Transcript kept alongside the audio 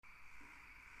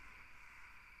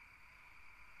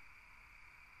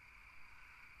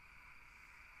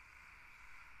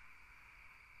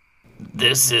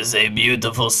This is a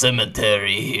beautiful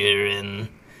cemetery here in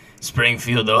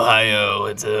Springfield, Ohio.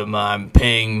 I'm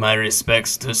paying my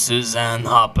respects to Suzanne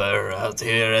Hopper out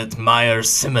here at Myers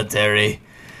Cemetery.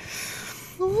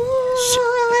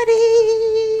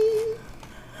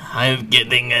 I'm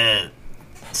getting a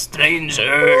strange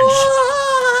urge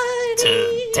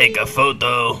to take a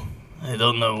photo. I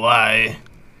don't know why.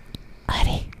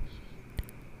 Artie,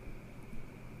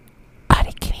 can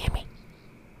you hear me?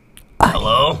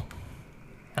 Hello?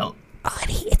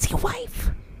 Artie, it's your wife.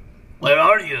 Where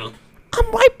are you?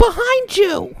 I'm right behind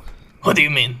you. What do you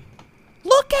mean?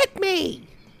 Look at me.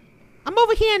 I'm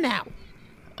over here now.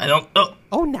 I don't...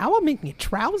 Oh, now I'm in your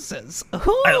trousers. I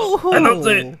don't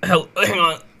think... Hang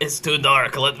on. It's too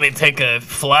dark. Let me take a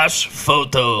flash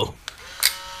photo.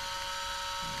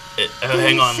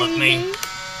 Hang on,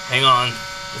 Hang on.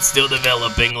 It's still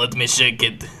developing. Let me shake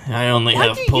it. I only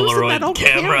have Polaroid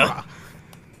camera.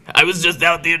 I was just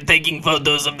out there taking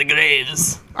photos of the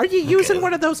graves. Are you using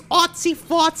one of those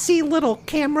artsy-fartsy little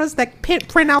cameras that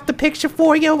print out the picture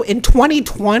for you in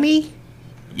 2020?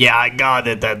 Yeah, I got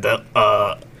it at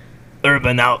the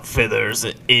Urban Outfitters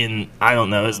in, I don't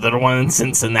know, is there one in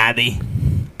Cincinnati?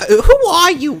 Who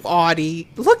are you, Artie?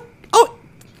 Look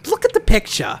at the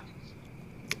picture.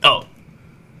 Oh.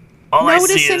 All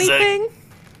Notice I see anything?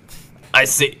 I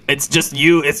see, it's just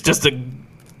you, it's just a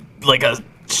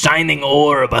shining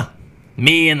orb.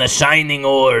 Me and the shining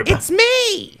orb. It's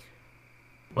me!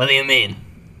 What do you mean?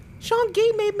 Sean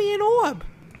Gay made me an orb.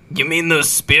 You mean those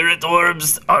spirit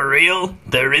orbs are real?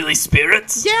 They're really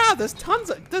spirits? Yeah, there's tons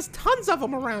of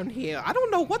them around here. I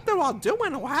don't know what they're all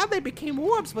doing or how they became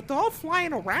orbs, but they're all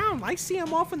flying around. I see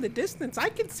them off in the distance. I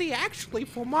can see actually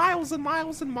for miles and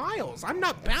miles and miles. I'm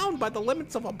not bound by the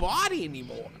limits of a body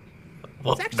anymore.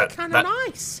 Well, it's actually kind of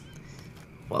nice.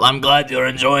 Well, I'm glad you're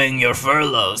enjoying your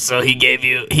furlough. So he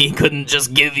couldn't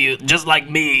just give you, just like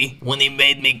me, when he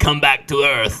made me come back to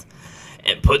Earth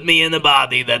and put me in a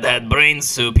body that had brain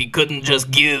soup, he couldn't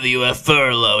just give you a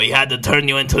furlough. He had to turn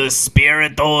you into a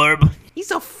spirit orb.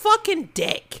 He's a fucking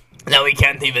dick. Now we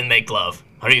can't even make love.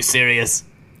 Are you serious?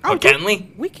 Oh, or can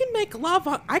we? We can make love.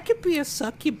 I could be a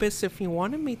succubus if you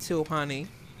wanted me to, honey.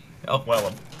 Oh,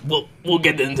 well, we'll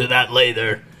get into that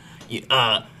later.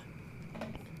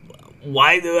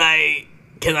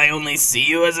 Can I only see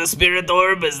you as a spirit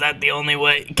orb? Is that the only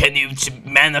way? Can you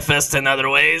manifest in other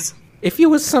ways? If you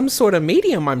was some sort of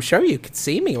medium, I'm sure you could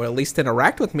see me, or at least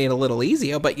interact with me a little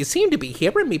easier, but you seem to be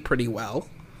hearing me pretty well.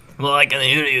 Well, I can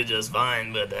hear you just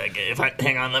fine, but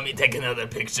hang on, let me take another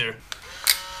picture.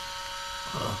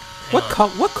 What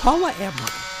color am I?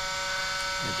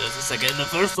 Just a second, the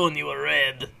first one you were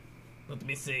red. Let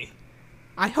me see.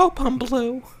 I hope I'm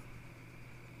blue.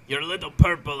 You're a little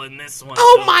purple in this one.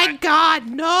 Oh so my god,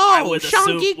 no!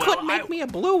 Shang-Chi couldn't make me a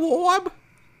blue orb?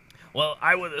 Well,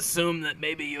 I would assume that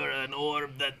maybe you're an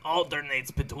orb that alternates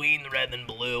between red and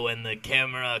blue, and the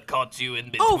camera caught you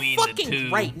in between the two. Oh, fucking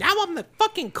great. Now I'm the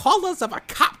fucking colors of a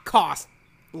cop car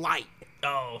light.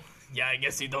 Oh, yeah, I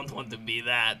guess you don't want to be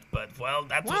that, but, well,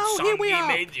 that's what here we Shang-Chi are.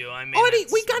 made you. I mean, Artie,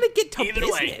 we gotta get to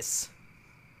business.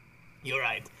 You're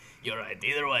right.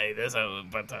 Either way,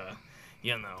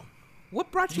 you know. What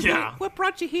brought you here? What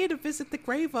brought you here to visit the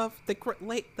grave of the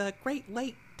great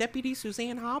late Deputy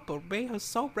Suzanne Hopper? May her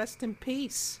soul rest in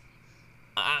peace.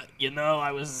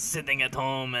 I was sitting at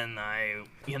home and I,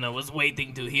 was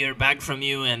waiting to hear back from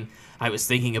you, and I was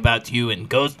thinking about you in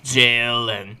ghost jail,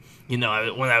 and, when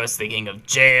I was thinking of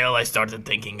jail, I started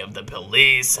thinking of the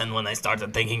police, and when I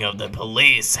started thinking of the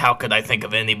police, how could I think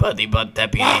of anybody but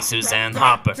Deputy Suzanne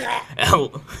Hopper?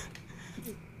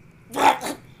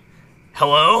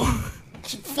 Hello?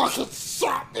 She fucking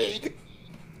shot me!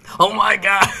 Oh my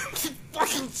god! She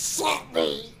fucking shot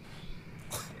me!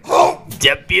 Oh!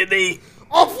 Deputy!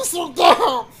 Officer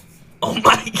down! Oh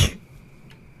my god!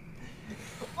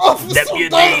 Officer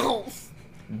down!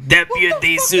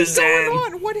 Deputy Suzanne! What's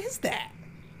going on? What is that?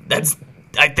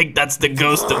 I think that's the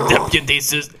ghost of Deputy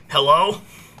Suzanne. Hello?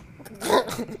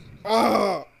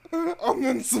 I'm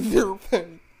in severe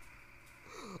pain.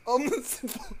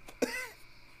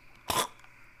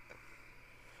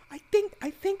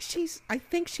 I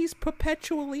think she's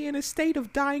perpetually in a state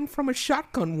of dying from a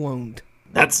shotgun wound.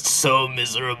 That's so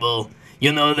miserable.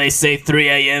 They say 3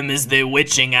 a.m. is the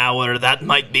witching hour. That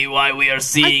might be why we are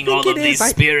seeing all of these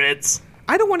spirits.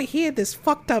 I don't want to hear this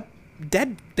fucked up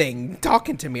dead thing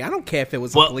talking to me. I don't care if it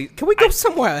was a police. Can we go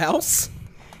somewhere else?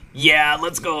 Yeah,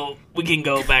 let's go. We can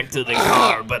go back to the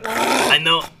car, but I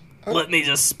know. Let me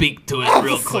just speak to it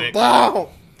real quick.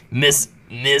 Miss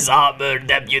Hopper,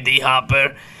 Deputy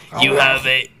Hopper.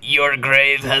 Your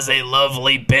grave has a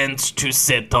lovely bench to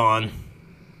sit on.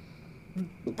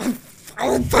 I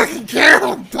don't fucking care.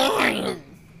 I'm dying.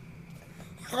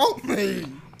 Help me.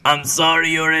 I'm sorry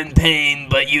you're in pain,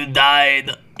 but you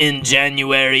died in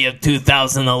January of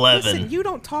 2011. Listen, you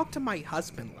don't talk to my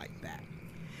husband like that.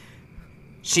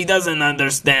 She doesn't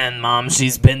understand, Mom.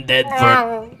 She's been dead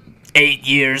for 8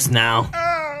 years now.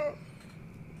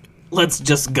 Let's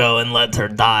just go and let her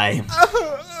die.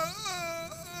 Oh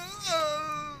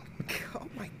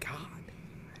my god.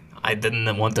 I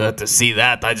didn't want her to see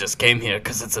that. I just came here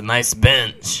because it's a nice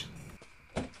bench.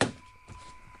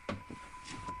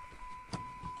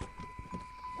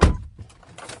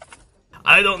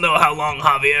 I don't know how long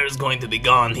Javier is going to be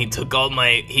gone. He took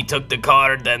the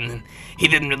card, and he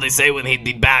didn't really say when he'd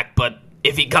be back, but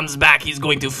if he comes back, he's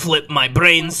going to flip my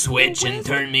brain switch and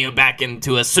turn me back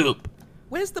into a soup.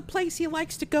 Where's the place he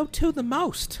likes to go to the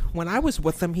most? When I was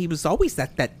with him, he was always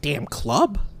at that damn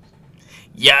club.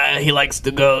 Yeah, he likes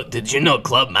to go. Did you know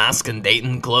Club Mask in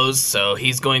Dayton closed? So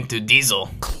he's going to Diesel.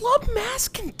 Club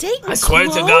Mask in Dayton I swear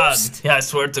closed? to God. Yeah, I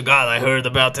swear to God, I heard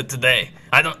about it today.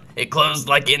 It closed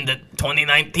like in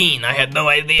 2019. I had no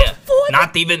idea.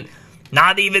 Not even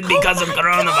because of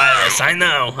coronavirus.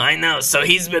 God. I know. So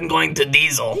he's been going to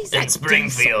Diesel in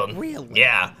Springfield. Diesel, really?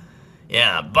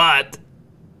 Yeah, but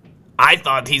I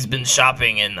thought he's been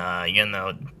shopping in, at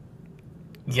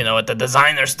the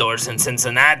designer stores in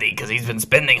Cincinnati, because he's been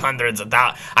spending hundreds of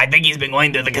dollars. I think he's been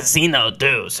going to the casino,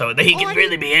 too, so he can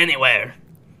really be anywhere.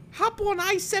 Hop on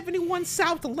I-71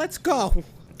 South and let's go.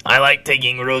 I like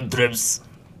taking road trips.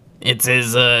 It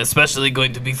is especially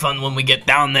going to be fun when we get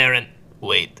down there and...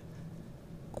 Wait.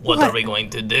 What are we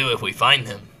going to do if we find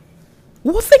him?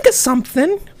 We'll think of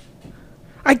something.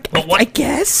 I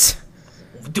guess.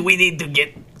 Do we need to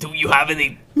get... Do you have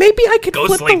any... Maybe I could flip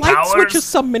ghostly the light powers? switch or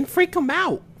something and freak him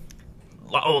out.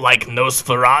 Oh, like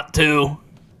Nosferatu?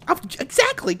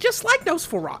 Exactly, just like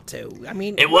Nosferatu. I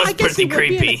mean, It was I guess pretty he would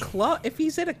be creepy. in a club. If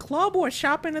he's at a club or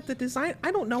shopping at the design,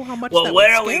 I don't know how much. Well, that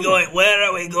where would are we scare going? me. Where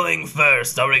are we going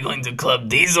first? Are we going to Club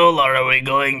Diesel, or are we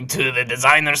going to the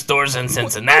designer stores in I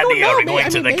Cincinnati? don't know, Are we going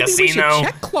to the maybe casino? we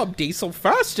should check Club Diesel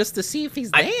first just to see if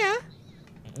he's there.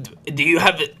 Do you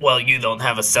have it? Well, you don't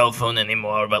have a cell phone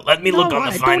anymore, but let me look on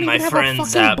the Find My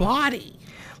Friends app. Body.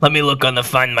 Let me look on the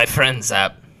Find My Friends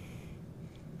app.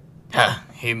 Huh,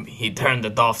 he turned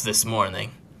it off this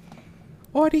morning.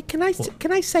 Artie, can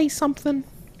I say something?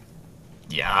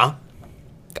 Yeah?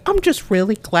 I'm just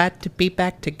really glad to be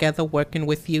back together working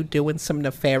with you doing some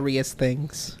nefarious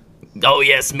things. Oh,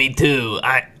 yes, me too.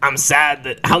 I'm sad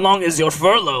that... How long is your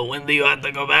furlough? When do you have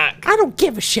to go back? I don't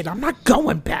give a shit. I'm not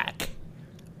going back.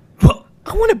 Well,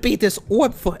 I want to be this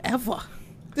orb forever.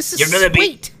 This is You're gonna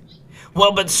sweet.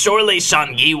 well, but surely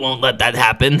Shang-Yi won't let that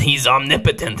happen. He's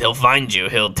omnipotent. He'll find you.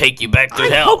 He'll take you back to I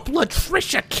hell. hope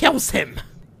Latricia kills him.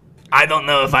 I don't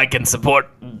know if I can support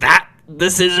that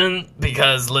decision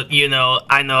because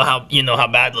I know how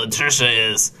bad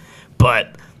Latricia is,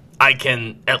 but I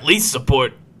can at least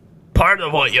support part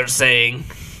of what you're saying,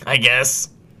 I guess.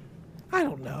 I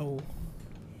don't know.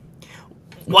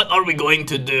 What are we going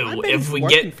to do I bet if he's we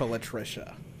working get for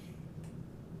Latricia.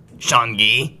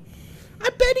 Shang-Yi? I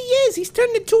bet he is. He's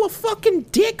turned into a fucking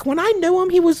dick. When I knew him,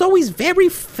 he was always very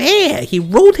fair. He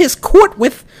ruled his court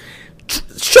with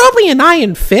surely an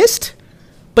iron fist,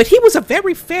 but he was a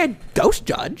very fair ghost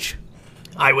judge.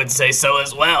 I would say so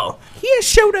as well. He has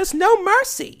showed us no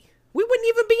mercy. We wouldn't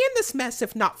even be in this mess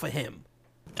if not for him.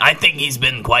 I think he's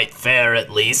been quite fair, at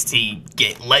least. He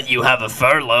let you have a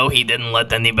furlough. He didn't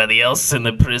let anybody else in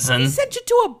the prison. He sent you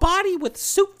to a body with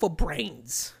soup for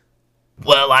brains.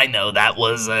 Well, I know that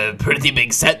was a pretty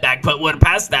big setback, but we're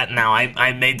past that now.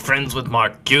 I made friends with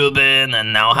Mark Cuban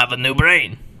and now have a new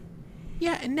brain.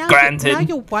 Yeah, and now, Granted. now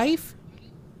your wife,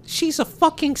 she's a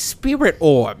fucking spirit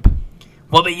orb.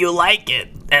 Well, but you like it,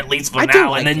 at least for I do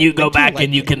now, like and then it. you I go do back like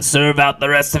and you it. can serve out the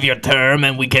rest of your term,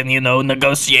 and we can,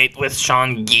 negotiate with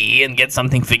Shang-Yi and get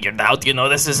something figured out.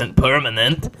 This isn't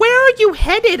permanent. Where are you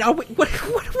headed? What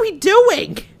are we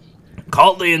doing?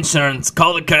 Call the insurance,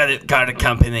 call the credit card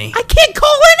company. I can't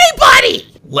call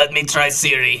anybody! Let me try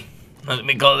Siri. Let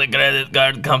me call the credit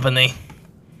card company.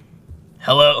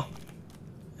 Hello?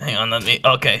 Hang on,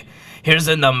 okay. Here's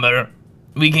a number.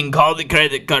 We can call the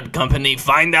credit card company,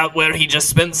 find out where he just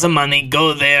spent some money,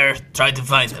 go there, try to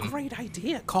find him. Great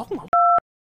idea. Call him.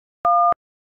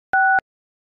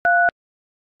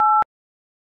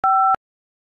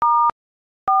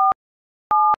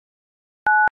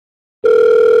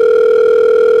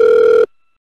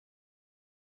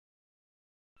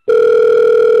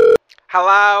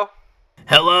 Hello?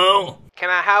 Hello? Can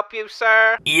I help you,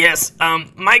 sir? Yes,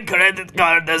 my credit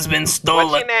card has been stolen.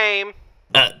 What's your name?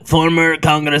 Former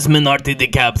Congressman Artie de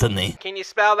Captany. Can you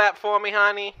spell that for me,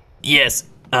 honey? Yes.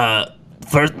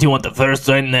 First, do you want the first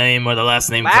name or the last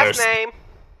name first? Last name.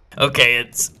 Okay,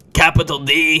 it's capital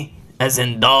D as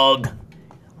in dog,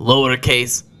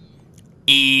 lowercase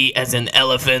E as in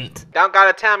elephant. Don't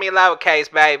gotta tell me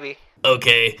lowercase, baby.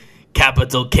 Okay,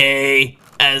 capital K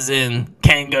as in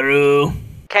kangaroo.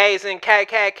 K's in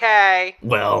KKK.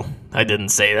 Well, I didn't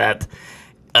say that.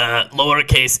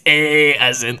 Lowercase A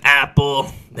as in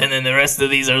apple, and then the rest of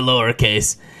these are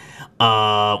lowercase.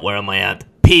 Where am I at?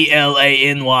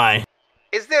 PLANY.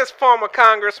 Is this former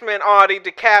Congressman Artie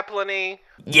DeCaplini?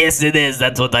 Yes, it is.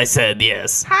 That's what I said,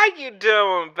 yes. How you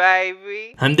doing,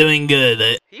 baby? I'm doing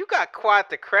good. You got quite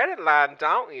the credit line,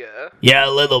 don't you? Yeah,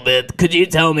 a little bit. Could you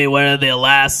tell me where the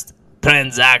last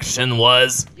transaction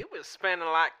was? You been spending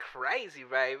like crazy,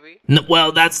 baby.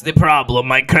 Well, that's the problem.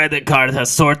 My credit card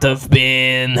has sort of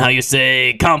been, how you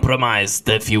say, compromised,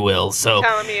 if you will, so...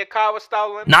 Telling me your car was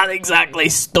stolen? Not exactly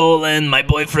stolen. My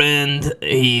boyfriend,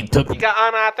 he took... You got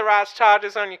unauthorized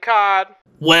charges on your card?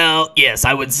 Well, yes,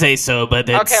 I would say so, but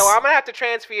it's... Okay, well, I'm gonna have to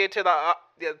transfer you to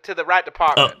the right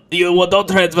department. Well, don't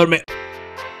transfer me...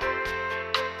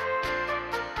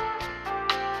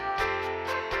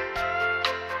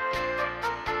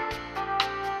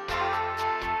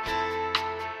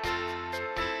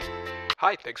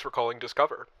 Hi, thanks for calling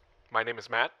Discover. My name is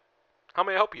Matt. How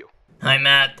may I help you? Hi,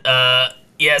 Matt.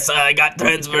 Yes, I got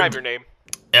transferred. Can I have your name?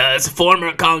 It's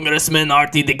former Congressman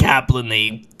Artie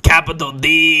DeCaplini. Capital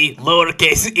D,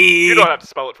 lowercase E. You don't have to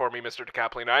spell it for me, Mr.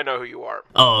 DeCaplini. I know who you are.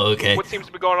 Oh, okay. What seems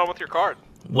to be going on with your card?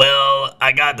 Well,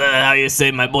 I got how you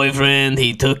say, my boyfriend,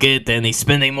 he took it and he's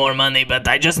spending more money, but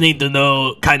I just need to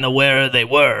know kind of where they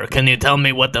were. Can you tell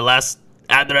me what the last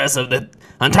address of the...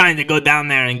 I'm trying to go down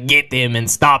there and get him and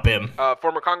stop him.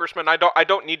 Former Congressman, I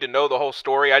don't need to know the whole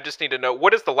story. I just need to know,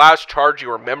 what is the last charge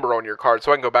you remember on your card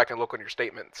so I can go back and look on your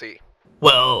statement and see.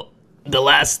 Well, the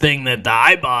last thing that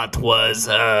I bought was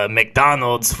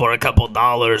McDonald's for a couple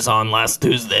dollars on last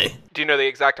Tuesday. Do you know the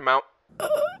exact amount?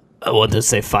 I want to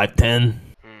say $5.10.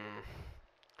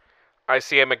 I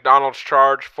see a McDonald's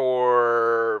charge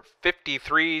for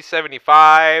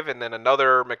 $53.75, and then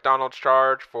another McDonald's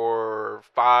charge for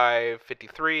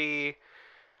 $5.53,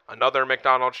 another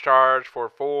McDonald's charge for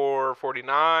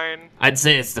 $4.49. I'd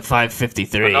say it's the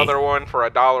 $5.53. Another one for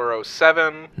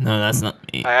 $1.07. No, that's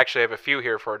not me. I actually have a few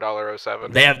here for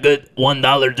 $1.07. They have good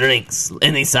 $1 drinks,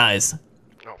 any size.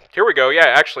 Oh, here we go. Yeah,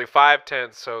 actually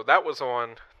 $5.10. So that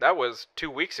was 2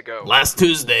 weeks ago. Last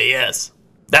Tuesday, yes.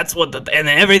 That's what and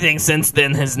everything since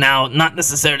then has now not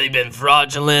necessarily been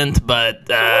fraudulent, but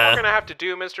So what we're gonna have to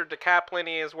do, Mr.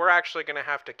 DeCaplini, is we're actually gonna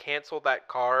have to cancel that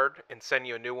card and send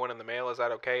you a new one in the mail. Is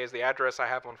that okay? Is the address I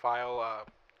have on file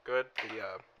good?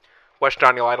 The West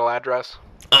Johnny Lytle address.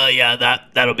 Yeah,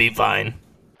 that'll be fine.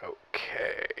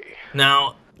 Okay.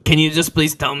 Now, can you just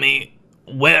please tell me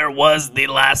where was the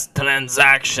last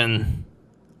transaction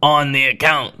on the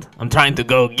account? I'm trying to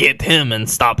go get him and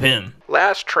stop him.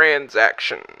 Last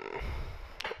transaction.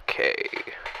 Okay.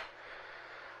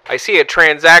 I see a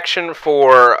transaction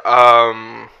for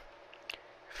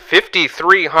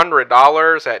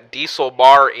 $5,300 at Diesel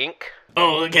Bar Inc.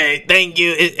 Oh, okay. Thank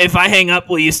you. If I hang up,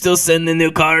 will you still send the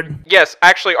new card? Yes,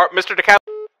 actually, Mr. DeCap.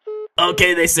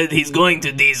 Okay, they said he's going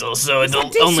to Diesel, so it'll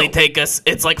only take us...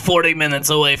 It's like 40 minutes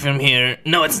away from here.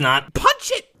 No, it's not.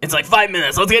 Punch it! It's like 5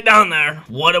 minutes. Let's get down there.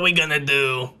 What are we gonna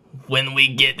do when we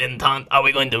get in town? Are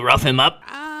we going to rough him up?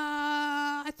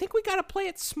 I think we gotta play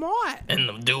it smart.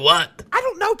 And do what? I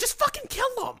don't know, just fucking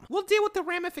kill him. We'll deal with the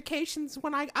ramifications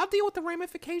I'll deal with the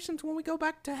ramifications when we go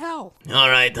back to hell.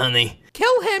 Alright, honey.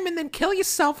 Kill him and then kill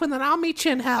yourself and then I'll meet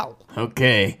you in hell.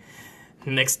 Okay.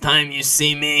 Next time you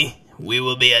see me, we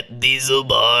will be at Diesel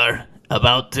Bar,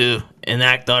 about to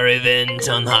enact our revenge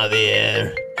on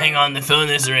Javier. Hang on, the phone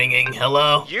is ringing.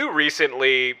 Hello? You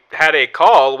recently had a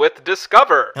call with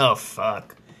Discover. Oh,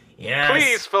 fuck. Yes.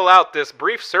 Please fill out this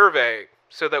brief survey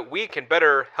so that we can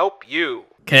better help you.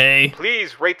 Okay.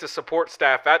 Please rate the support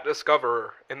staff at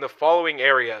Discover in the following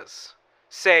areas.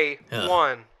 Say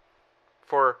 1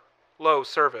 for low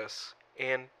service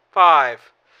and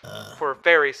 5 for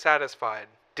very satisfied.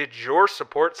 Did your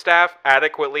support staff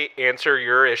adequately answer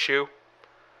your issue?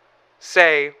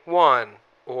 Say 1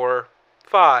 or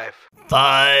 5.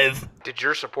 5. Did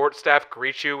your support staff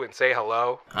greet you and say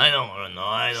hello? I don't know.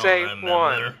 I don't Say remember.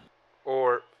 1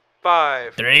 or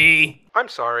 5. 3. I'm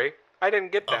sorry. I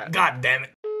didn't get that. Oh, God damn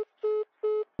it.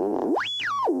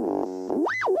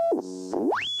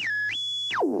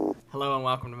 Hello and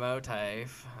welcome to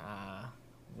MOATAIF.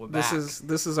 We're back.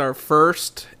 This is our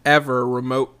first ever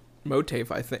remote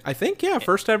MOATAIF, I think, yeah,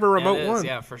 first ever remote one.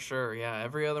 Yeah, for sure. Yeah,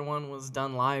 every other one was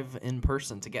done live in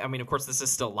person. I mean, of course, this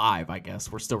is still live. I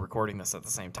guess we're still recording this at the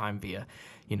same time via,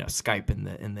 Skype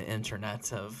in the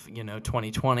internet of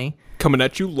 2020. Coming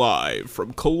at you live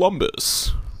from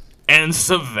Columbus and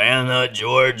Savannah,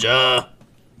 Georgia.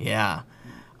 Yeah,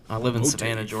 I live in MOATAIF.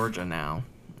 Savannah, Georgia now.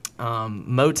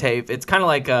 MOATAIF. It's kind of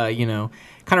like kind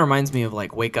of reminds me of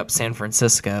like Wake Up San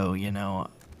Francisco.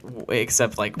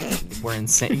 Except like we're in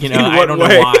I don't know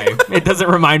why it doesn't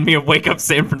remind me of Wake Up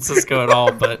San Francisco at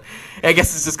all, but I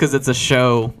guess it's just because it's a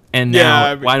show and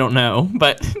now I don't know,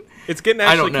 but it's getting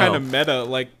actually kind of meta.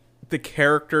 Like the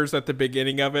characters at the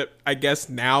beginning of it, I guess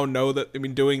now know that. I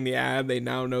mean, doing the ad, they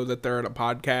now know that they're in a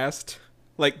podcast.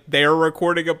 Like they're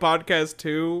recording a podcast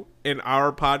too in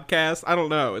our podcast. I don't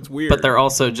know. It's weird, but they're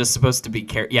also just supposed to be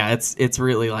it's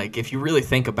really like if you really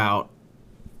think about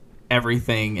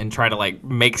everything and try to like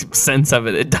make sense of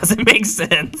it, it doesn't make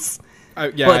sense. Well,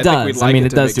 it does.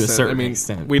 It does to a certain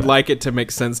extent. We'd like it to make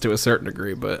sense to a certain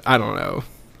degree, but I don't know.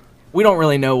 We don't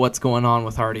really know what's going on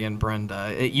with Artie and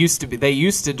Brenda. They used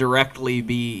to directly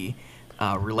be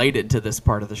related to this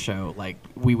part of the show. Like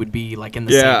we would be like in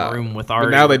the same room with Artie.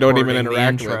 But now they don't even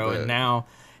interact with it.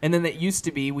 And then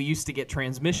we used to get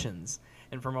transmissions.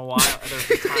 And from a while,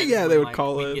 they would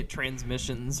call it. We'd get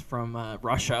transmissions from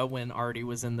Russia when Artie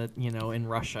was in in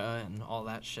Russia and all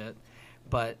that shit.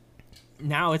 But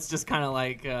now it's just kind of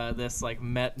like this, like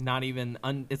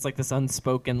it's like this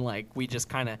unspoken, like we just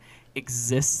kind of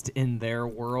exist in their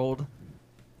world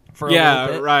for a little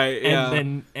bit. Right.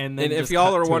 And and then if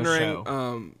y'all are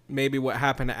wondering, maybe what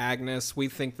happened to Agnes, we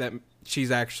think that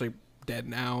she's actually dead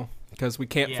now because we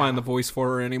can't find the voice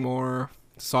for her anymore.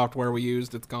 The software we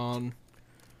used, it's gone.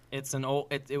 It's an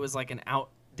old. It was like an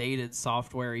outdated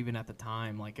software even at the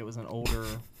time. Like it was an older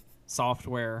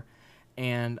software,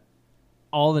 and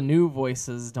all the new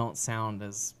voices don't sound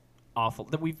as awful.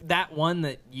 That one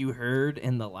that you heard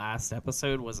in the last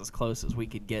episode was as close as we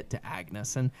could get to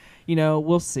Agnes, and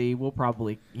we'll see. We'll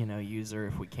probably use her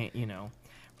if we can't.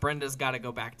 Brenda's got to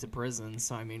go back to prison,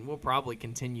 so I mean we'll probably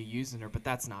continue using her, but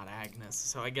that's not Agnes.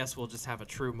 So I guess we'll just have a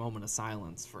true moment of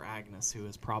silence for Agnes, who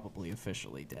is probably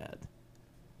officially dead.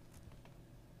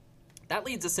 That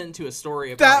leads us into a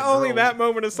story about that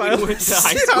moment of silence. We went to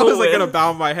high school I was like gonna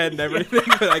bow my head and everything,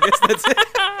 but I guess that's it.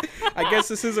 I guess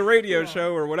this is a radio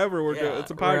show or whatever we're doing.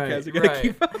 It's a podcast. You gotta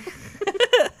keep up.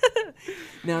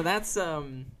 Now that's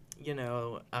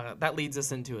that leads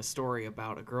us into a story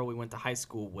about a girl we went to high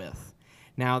school with.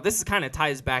 Now this kind of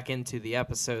ties back into the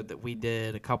episode that we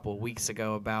did a couple of weeks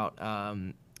ago about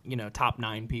top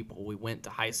 9 people we went to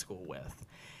high school with.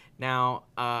 Now,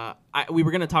 we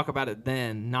were going to talk about it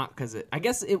then, not because I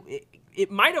guess it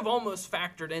might have almost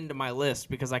factored into my list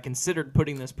because I considered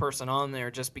putting this person on there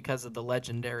just because of the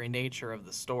legendary nature of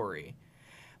the story.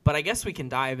 But I guess we can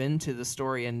dive into the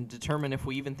story and determine if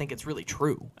we even think it's really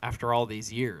true after all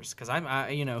these years. Because who the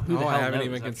hell knows? I haven't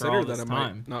even after considered all that this it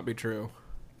time. might not be true.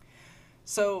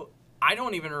 So I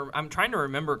don't even. I'm trying to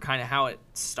remember kind of how it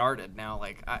started. Now,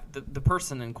 like the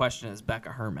person in question is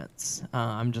Becca Hermits.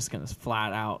 I'm just gonna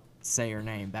flat out say her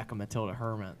name, Becca Matilda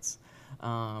Hermits.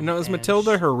 Is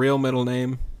Matilda her real middle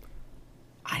name?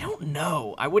 I don't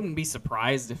know. I wouldn't be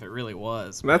surprised if it really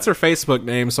was. That's her Facebook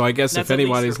name, so I guess if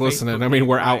anybody's listening, I mean,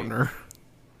 we're outing her.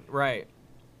 Right.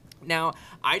 Now,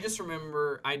 I just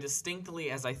remember, I distinctly,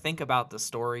 as I think about the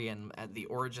story and the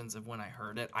origins of when I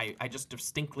heard it, I just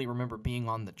distinctly remember being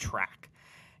on the track,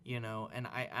 and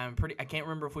I can't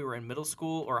remember if we were in middle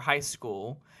school or high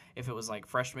school, if it was like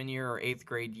freshman year or 8th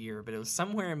grade year, but it was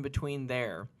somewhere in between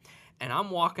there. And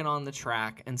I'm walking on the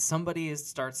track, and somebody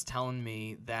starts telling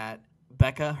me that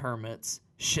Becca Hermits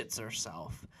shits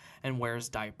herself and wears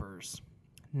diapers.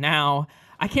 Now,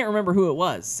 I can't remember who it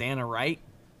was. Santa Wright?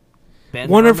 Ben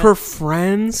One Hermits? of her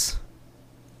friends?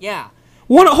 Yeah.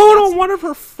 Hold on, one of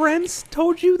her friends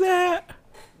told you that?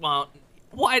 Well,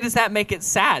 why does that make it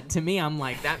sad? To me, I'm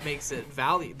like, that makes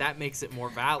it more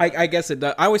valid. I guess it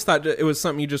does. I always thought it was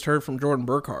something you just heard from Jordan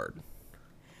Burkhardt.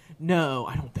 No,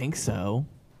 I don't think so.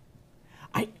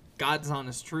 God's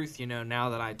honest truth,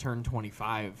 now that I turn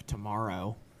 25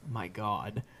 tomorrow, my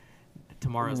God,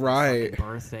 tomorrow's my fucking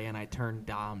birthday, and I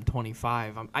turned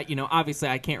 25. Obviously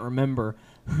I can't remember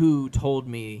who told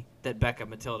me that Becca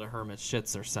Matilda Hermits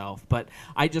shits herself, but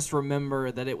I just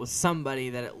remember that it was somebody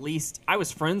that at least I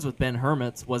was friends with. Ben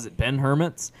Hermits. Was it Ben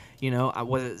Hermits? Was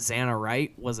it Xana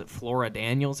Wright? Was it Flora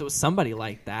Daniels? It was somebody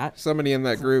like that. Somebody in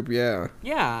that group, yeah.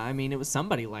 Yeah, I mean, it was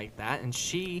somebody like that, and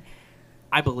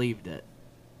I believed it.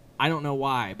 I don't know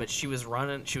why, but she was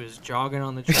jogging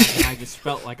on the track, and I just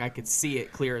felt like I could see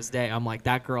it clear as day. I'm like,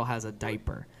 that girl has a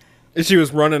diaper. She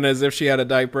was running as if she had a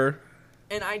diaper.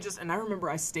 And I remember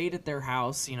I stayed at their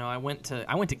house. You know, I went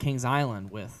to Kings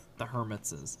Island with the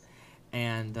Hermitses,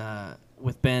 and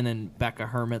with Ben and Becca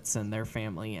Hermits and their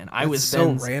family. And I was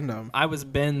random. I was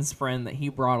Ben's friend that he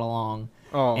brought along.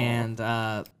 Oh.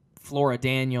 And Flora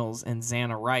Daniels and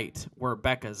Xana Wright were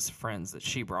Becca's friends that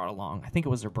she brought along. I think it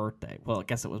was her birthday. Well, I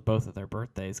guess it was both of their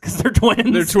birthdays because they're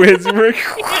twins. They're twins.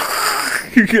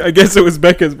 I guess it was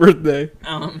Becca's birthday.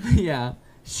 Yeah.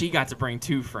 She got to bring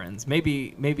 2 friends.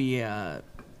 Maybe Ben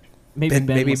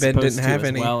was supposed didn't have to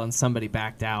any. as well, and somebody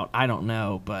backed out. I don't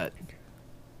know, but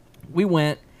we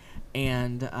went,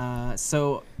 and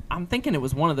so I'm thinking it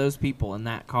was one of those people in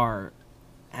that car,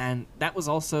 and that was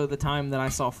also the time that I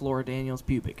saw Flora Daniels'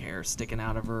 pubic hair sticking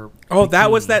out of her. Oh, bikini.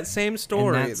 That was that same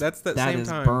story. That's that same is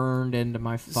time. Burned into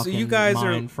my fucking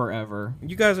mind forever.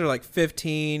 You guys are like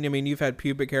 15. I mean, you've had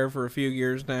pubic hair for a few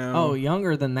years now. Oh,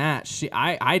 younger than that.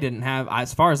 I didn't have,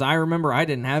 as far as I remember, I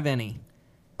didn't have any.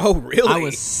 Oh, really? I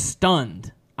was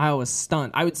stunned. I would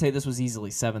say this was easily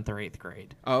 7th or 8th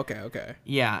grade. Oh, okay.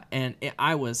 Yeah, and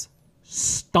I was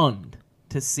stunned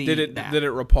to see that. Did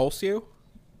it repulse you?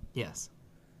 Yes.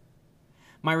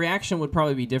 My reaction would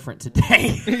probably be different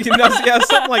today. Yeah,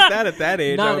 something like that at that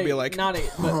age, I would be like,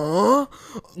 huh?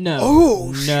 No.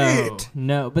 Oh, shit.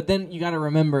 No, but then you got to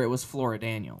remember it was Flora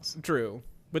Daniels. True.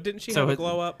 But didn't she have a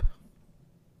glow up?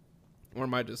 Or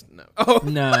am I just no?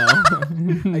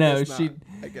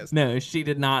 No, she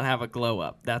did not have a glow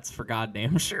up. That's for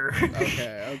goddamn sure.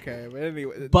 Okay. But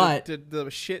anyway, did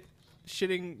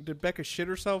Becca shit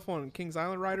herself on Kings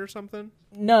Island ride or something?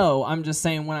 No, I'm just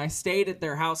saying when I stayed at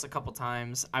their house a couple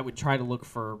times, I would try to look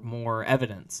for more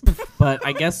evidence. But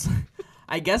I guess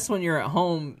when you're at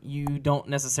home, you don't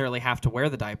necessarily have to wear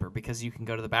the diaper because you can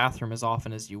go to the bathroom as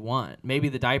often as you want. Maybe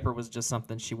the diaper was just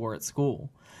something she wore at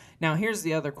school. Now, here's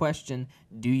the other question.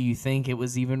 Do you think it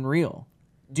was even real?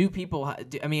 Do people...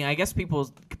 I mean, I guess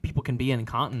people can be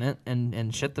incontinent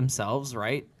and shit themselves,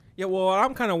 right? Yeah, well, what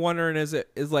I'm kind of wondering is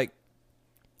like,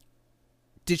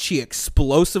 did she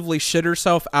explosively shit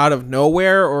herself out of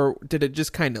nowhere, or did it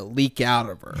just kind of leak out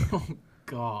of her? Oh,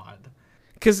 God.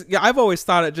 Because I've always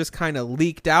thought it just kind of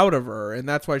leaked out of her, and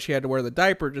that's why she had to wear the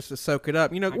diaper just to soak it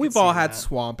up. You know, we've all had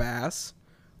swamp ass.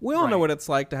 We all know what it's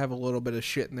like to have a little bit of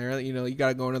shit in there. You know, you got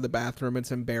to go into the bathroom.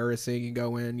 It's embarrassing. You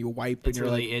go in, you wipe. It's and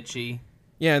you're really itchy.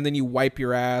 Yeah, and then you wipe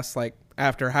your ass, like,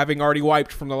 after having already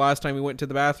wiped from the last time you went to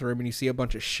the bathroom, and you see a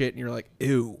bunch of shit, and you're like,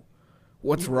 ew,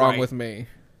 what's wrong with me?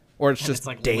 Or it's just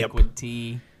like damp. Liquid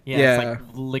tea. Yeah, it's like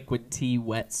liquid tea,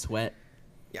 wet sweat.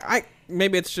 Yeah,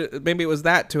 maybe it was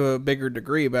that to a bigger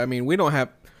degree, but I mean, we don't have.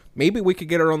 Maybe we could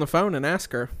get her on the phone and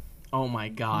ask her. Oh my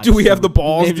God! Do we have the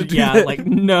balls to do that? Like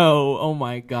no. Oh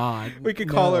my God! We could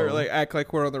call her, like, act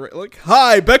like we're on the like.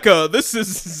 Hi, Becca. This is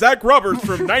Zach Roberts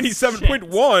from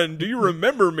 97.1. Do you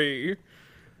remember me?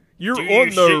 You're on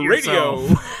the radio.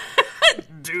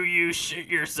 Do you shit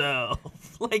yourself?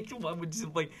 Like, what would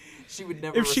you like? She would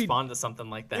never respond to something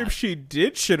like that. If she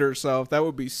did shit herself, that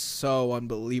would be so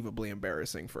unbelievably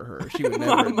embarrassing for her. She would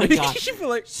never. Oh my God. She'd be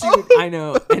like, I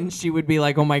know, and she would be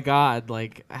like, "Oh my God!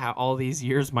 Like, how all these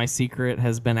years, my secret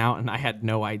has been out, and I had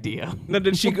no idea." Now,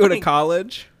 did she go to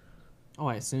college? Oh,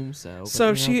 I assume so.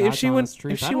 So if she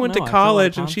went to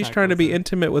college and she's trying to be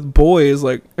intimate with boys,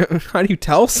 like, how do you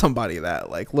tell somebody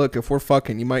that? Like, look, if we're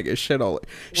fucking, you might get shit all.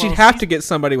 She'd have to get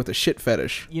somebody with a shit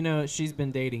fetish. You know, she's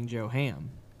been dating Joe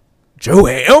Ham. Joe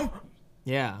Ham?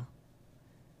 Yeah.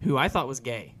 Who I thought was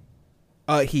gay.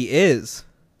 He is.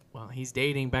 Well, he's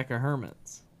dating Becca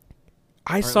Hermits.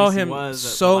 I saw him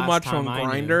so much on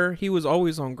Grindr. He was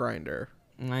always on Grindr.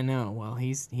 I know. Well,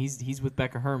 he's with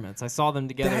Becca Hermits. I saw them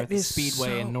together at the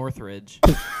Speedway in Northridge.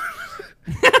 Saw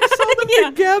them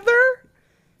together?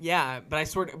 Yeah,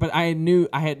 but I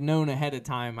had known ahead of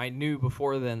time. I knew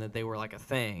before then that they were like a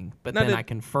thing. But then I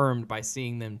confirmed by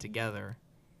seeing them together.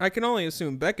 I can only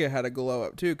assume Becca had a glow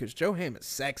up too, because Joe Ham is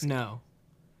sexy. No.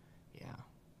 Yeah,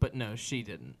 but no, she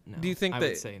didn't. No. Do you think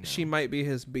that she might be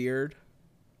his beard?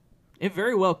 It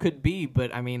very well could be,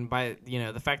 but I mean, by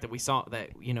the fact that we saw that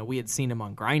we had seen him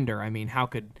on Grindr, I mean, how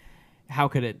could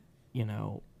it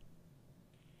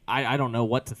I don't know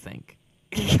what to think.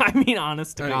 I mean,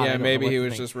 honest to God. Yeah, maybe he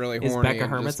was just really horny. Is Becca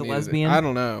Hermits a lesbian? I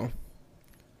don't know.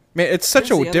 Man, it's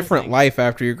such a different life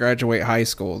after you graduate high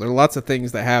school. There are lots of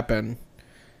things that happen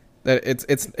that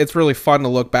it's really fun to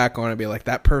look back on and be like,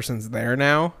 that person's there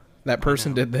now. That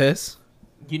person did this.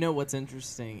 You know what's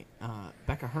interesting?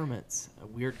 Becca Hermits, a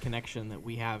weird connection that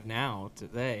we have now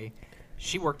today.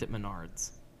 She worked at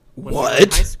Menards. When we were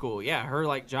in high school, yeah,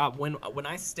 her job. When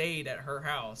I stayed at her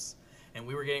house and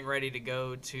we were getting ready to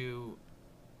go to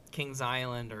Kings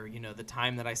Island, or the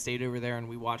time that I stayed over there and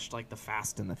we watched like the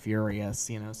Fast and the Furious,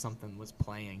 something was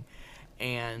playing,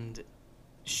 and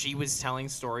she was telling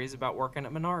stories about working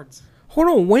at Menards. Hold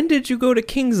on, when did you go to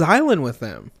Kings Island with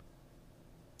them?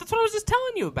 That's what I was just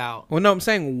telling you about. Well, no, I'm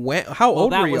saying when. How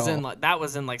old were y'all? That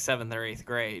was in like 7th or 8th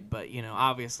grade, but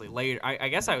obviously later. I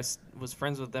guess I was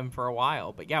friends with them for a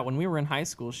while, but yeah, when we were in high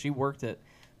school, she worked at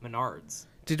Menards.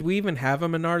 Did we even have a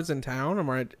Menards in town,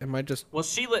 or am I just? Well,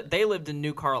 they lived in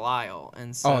New Carlisle,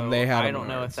 and so and they had I don't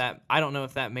know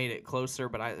if that made it closer,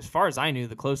 but as far as I knew,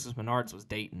 the closest Menards was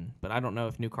Dayton, but I don't know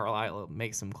if New Carlisle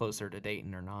makes them closer to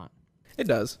Dayton or not. It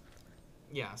does.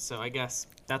 Yeah, so I guess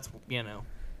that's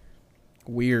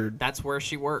weird. That's where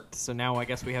she worked. So now I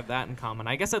guess we have that in common.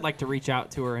 I guess I'd like to reach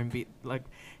out to her and be like,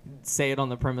 say it on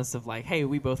the premise of like, hey,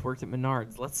 we both worked at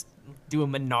Menards. Let's do a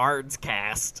Menards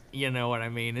cast. You know what I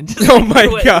mean? And just oh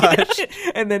my gosh!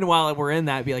 And then while we're in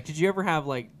that, be like, did you ever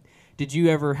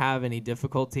have any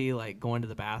difficulty like going to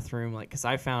the bathroom? Like, because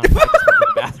I found I just went to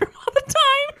the bathroom all the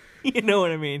time. You know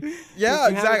what I mean? Yeah,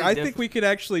 exactly. I think we could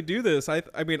actually do this. I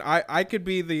mean, I could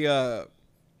be the.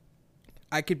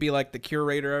 I could be like the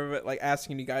curator of it, like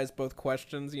asking you guys both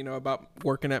questions, about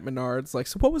working at Menards. Like,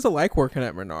 so what was it like working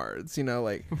at Menards?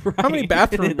 Like, right. How many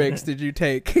bathroom breaks did you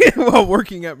take while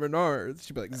working at Menards?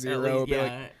 She'd be like 0. Be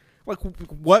like,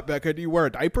 what, Becca? Do you wear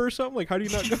a diaper or something? Like, how do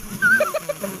you not go?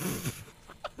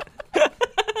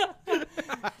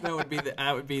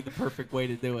 That would be the perfect way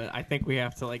to do it. I think we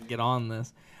have to like get on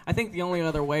this. I think the only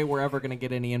other way we're ever going to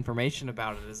get any information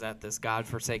about it is at this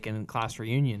godforsaken class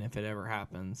reunion, if it ever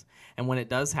happens. And when it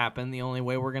does happen, the only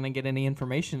way we're going to get any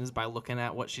information is by looking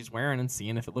at what she's wearing and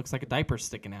seeing if it looks like a diaper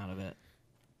sticking out of it.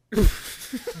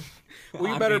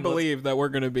 We better believe that we're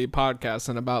going to be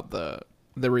podcasting about the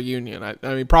reunion. I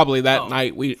mean, probably that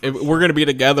night. If we're going to be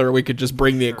together, we could just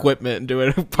bring the equipment and do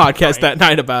a podcast that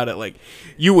night about it. Like,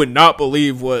 you would not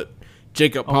believe what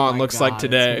Jacob Pond looks like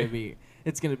today.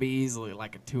 It's going to be easily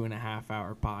like a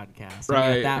 2.5-hour podcast.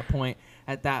 Right. I mean,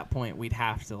 at that point, we'd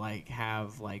have to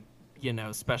have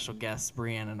special guests,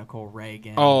 Brianna Nicole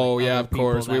Reagan. Oh, yeah, of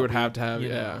course. We would have to have,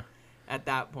 yeah. At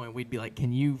that point, we'd be like,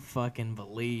 can you fucking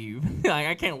believe? Like,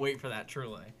 I can't wait for that,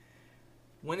 truly.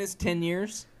 When is 10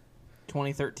 years?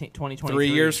 2013, 2023.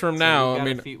 3 years from now. I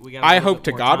mean, I hope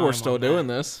to God we're still doing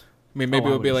this. I mean, maybe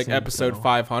it'll be like episode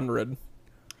 500.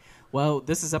 Well,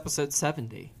 this is episode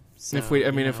 70. So, if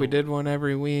we did one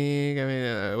every week,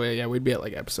 we'd be at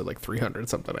like episode like 300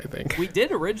 something, I think. We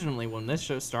did originally when this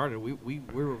show started. We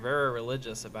were very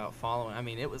religious about following. I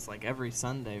mean, it was like every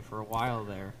Sunday for a while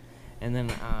there, and then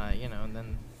and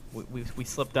then we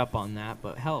slipped up on that.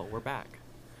 But hell, we're back.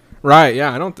 Right?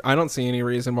 Yeah. I don't see any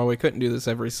reason why we couldn't do this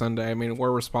every Sunday. I mean, we're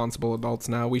responsible adults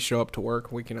now. We show up to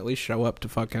work. We can at least show up to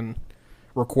fucking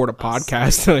record a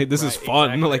podcast. Like, this is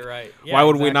fun. Exactly like, right. Yeah, why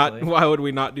would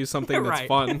we not do something that's right.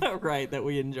 fun? Right, that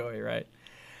we enjoy, right?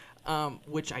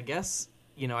 Which I guess,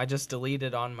 I just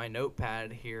deleted on my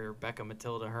notepad here, Becca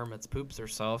Matilda Hermit's poops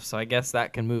herself, so I guess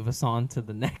that can move us on to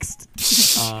the next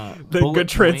the good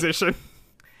transition.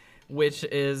 Which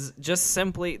is just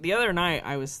simply, the other night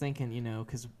I was thinking,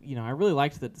 because, I really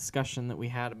liked the discussion that we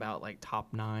had about, like,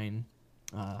 top 9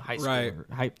 high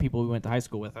school people we went to high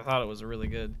school with. I thought it was a really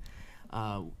good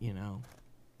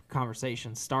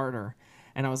conversation starter,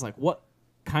 and I was like, what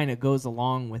kind of goes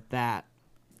along with that?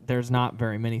 There's not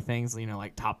very many things,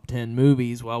 like top 10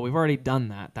 movies. Well, we've already done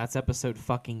that. That's episode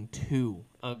fucking 2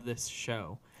 of this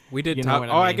show. We did top.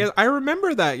 I guess I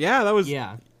remember that. Yeah, that was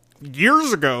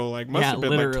years ago. Like, must have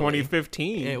been like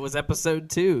 2015. It was episode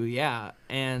 2. Yeah,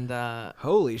 and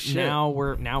holy shit. Now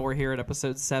we're here at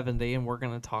episode 70, and we're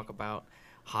gonna talk about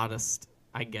hottest,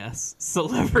 I guess,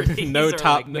 celebrities. No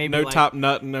top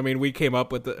nuttin'. I mean, we came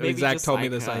up with Zach told me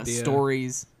this idea.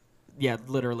 Stories, yeah,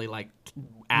 literally like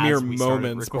mere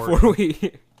moments before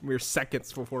mere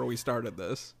seconds before we started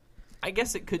this. I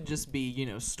guess it could just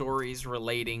be stories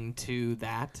relating to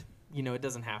that. It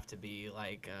doesn't have to be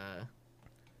like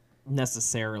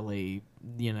necessarily.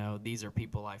 These are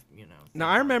people I've Now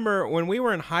I remember when we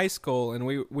were in high school and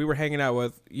we were hanging out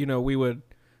with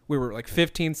we were like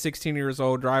 15, 16 years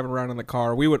old, driving around in the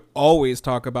car. We would always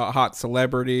talk about hot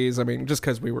celebrities. I mean, just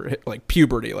because we were like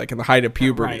puberty, like in the height of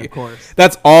puberty. Right, of course.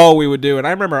 That's all we would do. And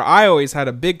I remember I always had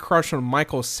a big crush on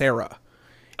Michael Cera.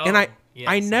 And I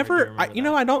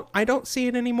don't see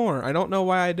it anymore. I don't know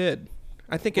why I did.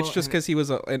 I think it's just because he was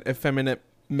an effeminate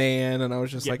man, and I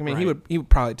was just like, man, he would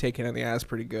probably take it in the ass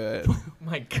pretty good. Oh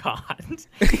my God.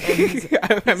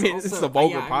 I mean, it's the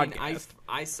vulgar podcast.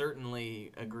 I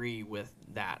certainly agree with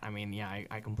that. I mean, yeah,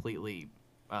 I completely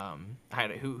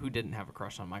who didn't have a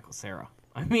crush on Michael Cera?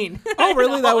 I mean, oh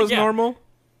really? That was normal.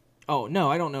 Oh,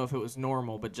 no, I don't know if it was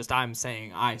normal, but just I'm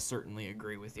saying I certainly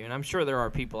agree with you. And I'm sure there are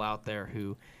people out there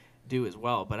who do as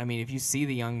well. But, I mean, if you see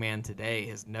the young man today,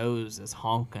 his nose is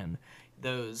honking.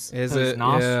 Those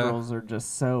nostrils are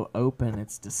just so open.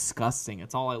 It's disgusting.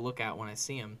 It's all I look at when I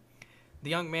see him. The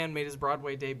young man made his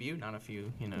Broadway debut not a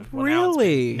few, Well,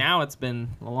 really? Now it's been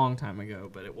a long time ago,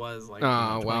 but it was like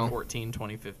 2014,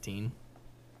 2015.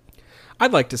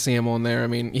 I'd like to see him on there. I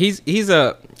mean,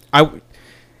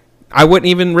 I wouldn't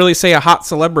even really say a hot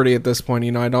celebrity at this point.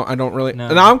 I don't really. No.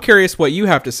 And I'm curious what you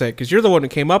have to say, because you're the one who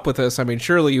came up with this. I mean,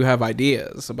 surely you have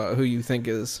ideas about who you think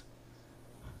is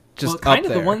just up there. Kind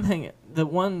of the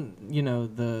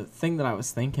thing that I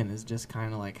was thinking is just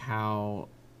kind of like how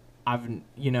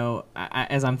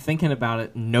as I'm thinking about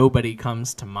it, nobody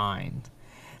comes to mind.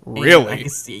 Really?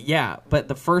 Yeah, but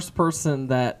the first person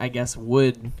that I guess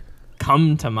would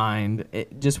come to mind, I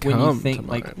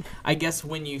guess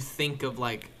when you think of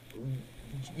like,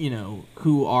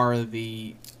 who are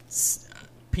the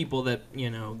people that,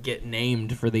 get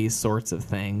named for these sorts of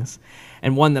things.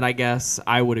 And one that I guess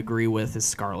I would agree with is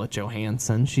Scarlett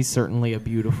Johansson. She's certainly a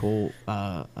beautiful,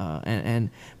 but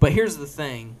here's the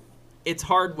thing. It's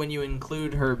hard when you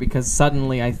include her because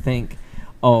suddenly I think,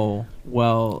 oh,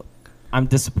 well, I'm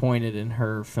disappointed in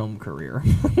her film career.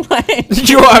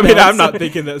 I'm not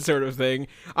thinking that sort of thing.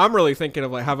 I'm really thinking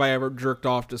of like, have I ever jerked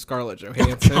off to Scarlett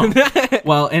Johansson?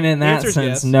 Well, and in that sense,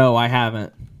 yes. No, I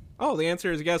haven't. Oh, the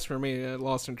answer is yes for me.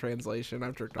 Lost in translation.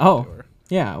 I've jerked off to her.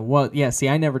 Yeah. Well, yeah. See,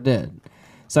 I never did.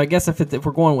 So I guess if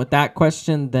we're going with that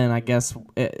question, then I guess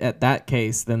at that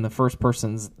case, then the first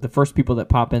people that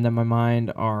pop into my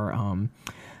mind are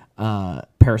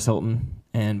Paris Hilton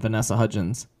and Vanessa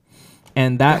Hudgens.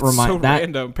 And that's random.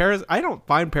 I don't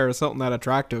find Paris Hilton that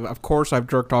attractive. Of course, I've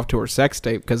jerked off to her sex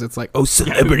tape because it's like,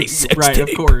 celebrity sex tape.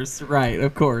 Right,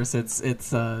 of course.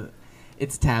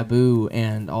 It's taboo,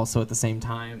 and also at the same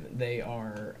time, they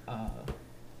are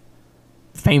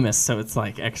famous, so it's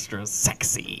like extra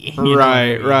sexy.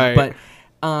 Right. But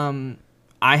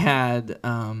I had,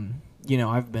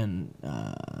 I've been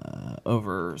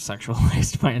over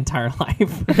sexualized my entire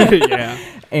life. Yeah,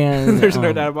 and there's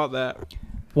no doubt about that.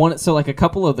 So like a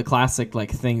couple of the classic like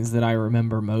things that I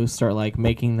remember most are like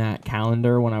making that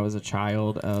calendar when I was a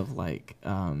child of like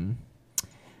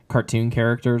cartoon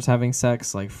characters having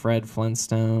sex, like Fred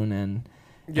Flintstone and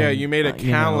you made a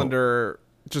calendar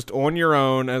just on your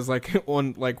own as like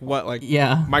on like what, like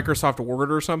Microsoft Word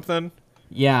or something.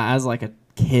 Yeah, as like a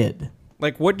kid.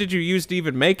 Like, what did you use to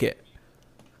even make it?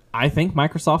 I think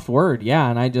Microsoft Word,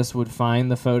 and I just would find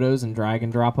the photos and drag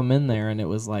and drop them in there, and it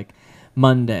was like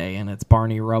Monday, and it's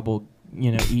Barney Rubble,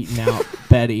 eating out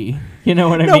Betty. You know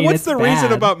what I mean? What's the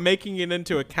reason about making it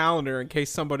into a calendar in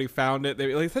case somebody found it? They'd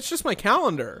be like, that's just my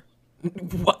calendar.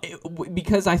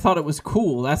 Because I thought it was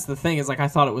cool. That's the thing. Is like I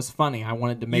thought it was funny. I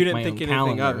wanted to make my own calendar. You didn't think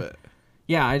anything of it.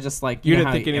 Yeah, I just like you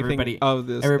didn't think anything of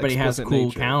this. Everybody has cool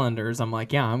nature. Calendars. I'm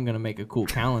like, I'm gonna make a cool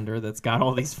calendar that's got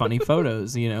all these funny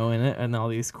photos, in it, and all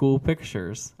these cool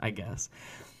pictures. I guess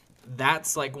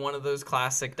that's like one of those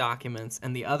classic documents.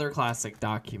 And the other classic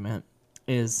document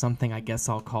is something I guess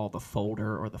I'll call the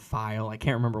folder or the file. I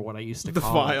can't remember what I used to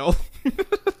call it. The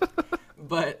file.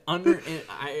 But under it,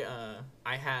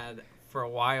 I had for a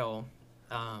while.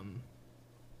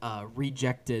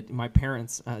 Rejected. My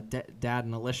parents, Dad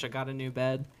and Alicia, got a new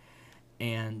bed,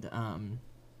 and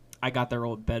I got their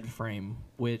old bed frame,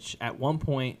 which at one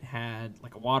point had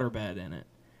like a water bed in it.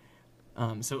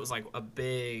 So it was like a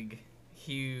big,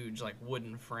 huge, like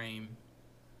wooden frame,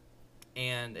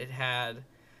 and it had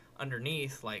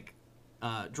underneath like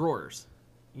drawers.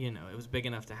 It was big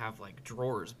enough to have like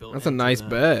drawers built. That's a nice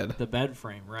bed. The bed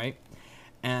frame, right?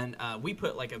 And we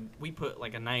put like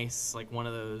a nice like one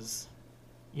of those.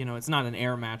 It's not an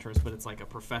air mattress, but it's like a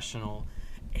professional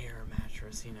air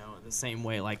mattress, the same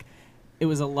way, like, it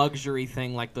was a luxury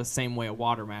thing, like the same way a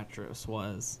water mattress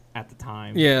was at the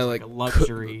time. Yeah, like a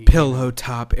luxury pillow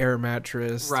top air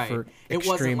mattress for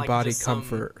extreme like body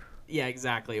comfort. Yeah,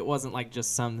 exactly. It wasn't like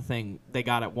just something they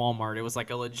got at Walmart. It was like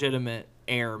a legitimate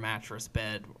air mattress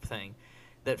bed thing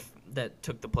that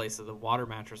took the place of the water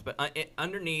mattress. But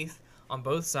underneath, on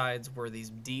both sides, were these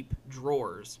deep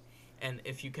drawers. And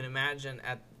if you can imagine,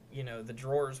 the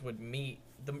drawers would meet.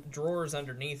 The drawers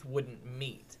underneath wouldn't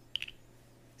meet.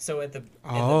 So at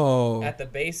the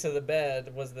base of the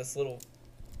bed was this little,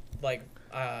 like,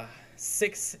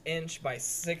 6-inch by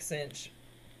 6-inch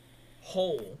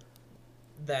hole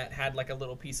that had like a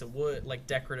little piece of wood, like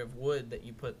decorative wood that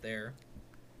you put there.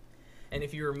 And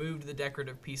if you removed the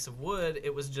decorative piece of wood,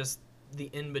 it was just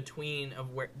the in between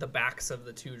of where the backs of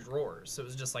the two drawers. So it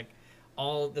was just like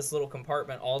all this little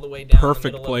compartment all the way down.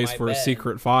 Perfect the middle place of my for bed. a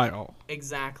secret file.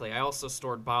 Exactly. I also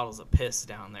stored bottles of piss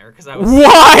down there because I was.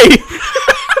 Why?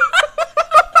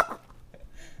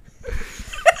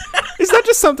 Is that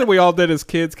just something we all did as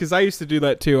kids? Because I used to do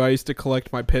that too. I used to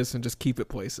collect my piss and just keep it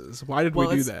places. Why did we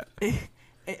do that?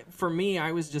 For me,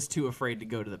 I was just too afraid to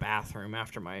go to the bathroom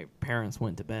after my parents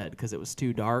went to bed because it was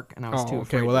too dark and I was too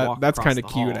afraid to walk that's kind of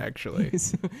cute, actually.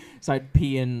 so I'd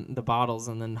pee in the bottles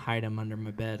and then hide them under my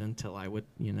bed until I would,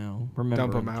 remember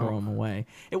Dump 'em and out. throw them away.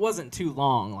 It wasn't too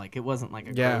long. Like, it wasn't like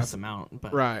a gross amount.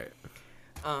 But, right.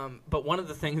 But one of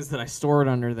the things that I stored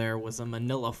under there was a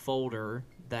manila folder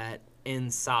that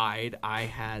inside I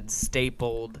had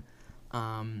stapled,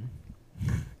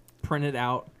 printed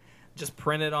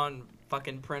on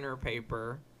fucking printer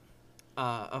paper,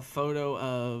 a photo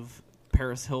of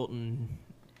Paris Hilton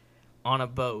on a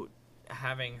boat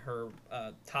having her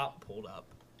top pulled up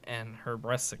and her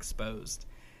breasts exposed,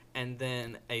 and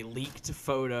then a leaked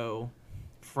photo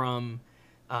from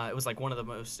it was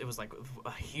like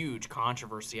a huge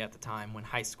controversy at the time when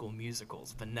High School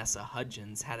Musical's Vanessa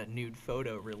Hudgens had a nude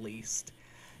photo released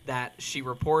that she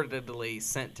reportedly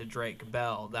sent to Drake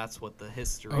Bell. That's what the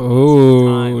history was at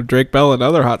the time. Drake Bell,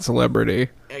 another hot celebrity.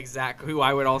 Exactly, who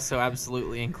I would also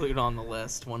absolutely include on the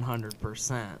list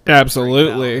 100%.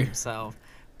 Absolutely. Himself.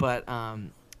 But,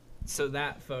 so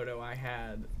that photo I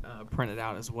had printed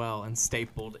out as well and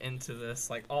stapled into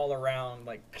this, like, all around,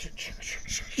 like,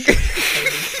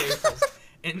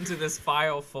 into this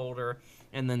file folder,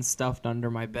 and then stuffed under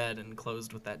my bed and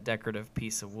closed with that decorative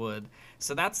piece of wood.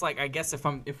 So that's like, I guess if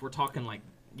we're talking like,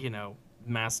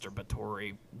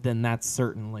 masturbatory, then that's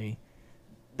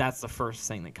the first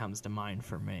thing that comes to mind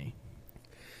for me.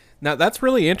 Now, that's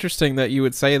really interesting that you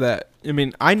would say that. I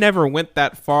mean, I never went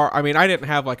that far. I mean, I didn't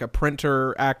have like a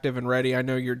printer active and ready. I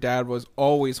know your dad was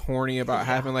always horny about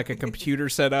having like a computer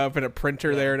set up and a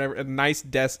printer there and a nice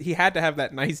desk. He had to have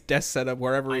that nice desk set up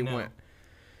wherever he went.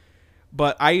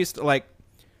 But I used to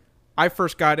I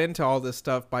first got into all this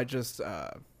stuff by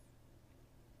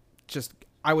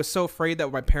I was so afraid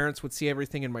that my parents would see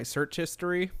everything in my search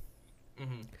history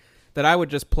that I would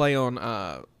just play on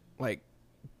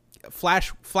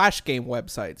flash game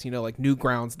websites, like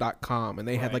newgrounds.com, and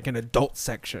they had like an adult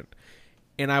section,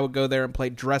 and I would go there and play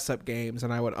dress up games,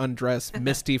 and I would undress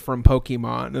Misty from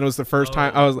Pokemon, and it was the first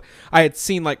time I had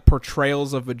seen like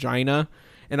portrayals of vagina,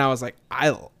 and I was like, I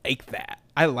like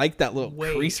that little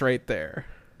crease right there.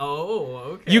 Oh,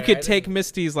 okay. You could take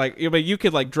Misty's you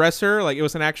could dress her, like it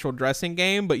was an actual dressing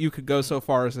game, but you could go so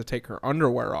far as to take her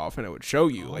underwear off and it would show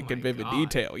you in vivid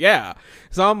detail. Yeah.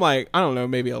 So I'm like, I don't know,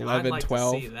 maybe 11, I'd like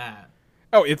 12. to see that.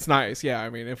 Oh, it's nice. Yeah. I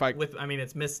mean,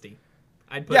 it's Misty.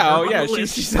 I'd put her on the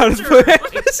list. She's not as good.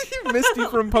 Misty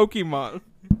from Pokemon.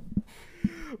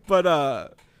 But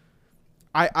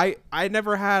I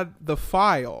never had the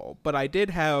file, but I did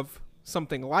have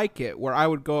something like it where I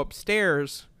would go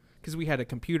upstairs because we had a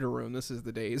computer room. This is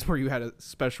the days where you had a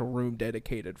special room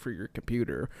dedicated for your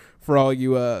computer. For all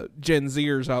you Gen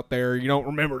Zers out there, you don't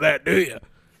remember that, do you?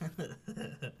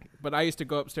 But I used to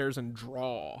go upstairs and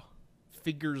draw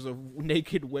figures of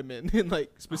naked women and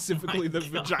specifically the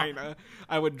vagina.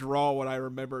 I would draw what I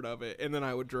remembered of it, and then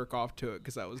I would jerk off to it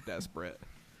because I was desperate.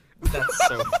 That's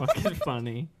so fucking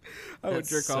funny. I would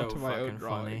jerk off to my own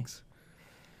drawings.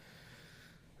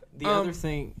 The other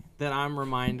thing that I'm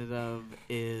reminded of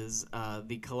is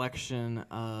the collection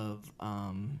of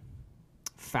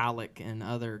phallic and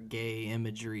other gay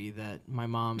imagery that my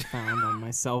mom found on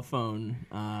my cell phone.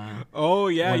 Oh,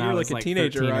 yeah, you were like a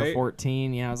teenager, 13 right? Or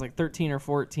 14. Yeah, I was like 13 or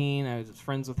 14. I was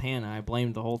friends with Hannah. I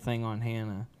blamed the whole thing on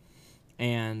Hannah.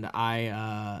 And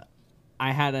I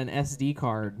had an SD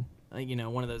card,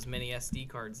 one of those mini SD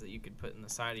cards that you could put in the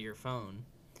side of your phone.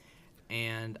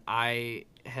 And I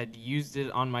had used it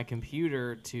on my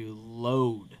computer to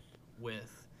load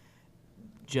with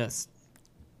just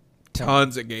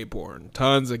tons of gay porn.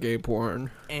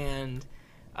 And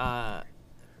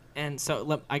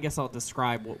so I guess I'll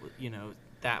describe what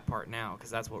that part now, because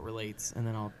that's what relates, and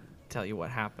then I'll tell you what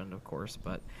happened, of course.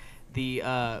 But the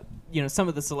some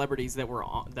of the celebrities that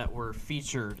were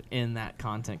featured in that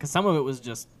content, because some of it was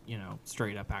just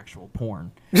straight up actual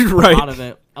porn.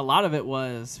 Right. A lot of it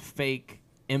was fake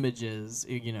images,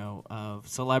 of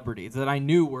celebrities that I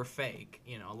knew were fake.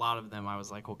 A lot of them I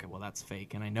was like, okay, well that's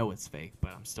fake, and I know it's fake,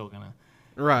 but I'm still gonna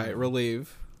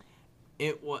relieve.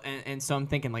 It was, and so I'm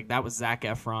thinking that was Zac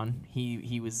Efron.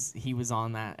 He was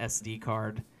on that SD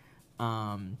card.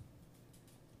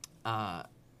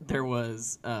 There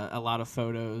was a lot of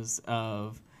photos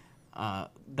of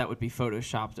that would be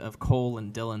photoshopped of Cole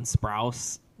and Dylan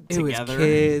Sprouse together. It was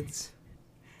kids.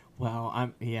 Well,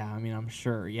 I'm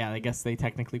sure. Yeah, I guess they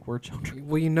technically were children.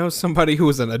 Well, you know, somebody who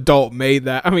was an adult made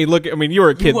that. I mean, you were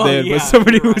a kid Well, then, yeah, but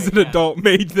somebody who you're was right, an yeah. adult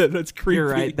made that. That's creepy. You're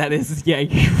right. That is, yeah,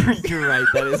 you're right.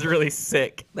 That is really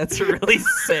sick. That's really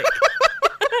sick.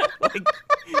 Like,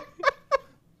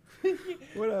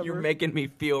 Whatever. you're making me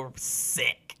feel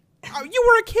sick. Oh, you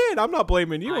were a kid. I'm not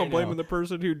blaming you. I I'm blaming know. the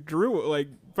person who drew it, like,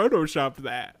 photoshopped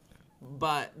that.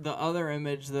 But the other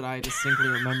image that I distinctly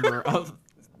remember of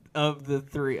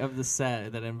the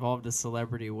set that involved a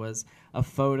celebrity was a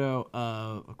photo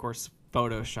of course,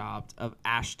 photoshopped of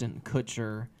Ashton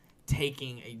Kutcher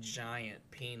taking a giant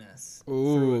penis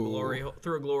through a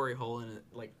glory hole in it,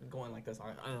 like going like this.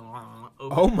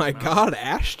 Oh my God,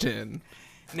 Ashton.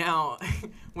 Now,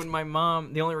 when my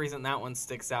mom, the only reason that one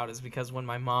sticks out is because when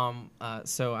my mom,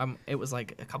 it was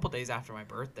like a couple days after my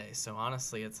birthday. So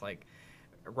honestly, it's like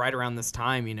right around this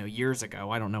time, years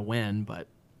ago. I don't know when, but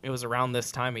it was around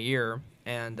this time of year.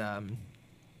 And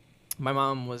my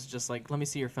mom was just like, "Let me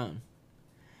see your phone."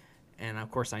 And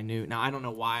of course I knew. Now, I don't know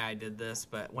why I did this,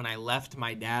 but when I left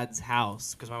my dad's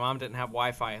house, because my mom didn't have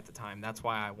Wi-Fi at the time, that's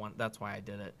why I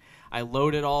did it. I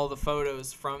loaded all the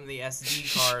photos from the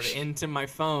SD card into my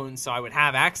phone so I would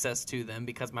have access to them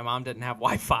because my mom didn't have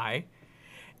Wi-Fi.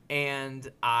 And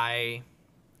I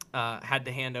had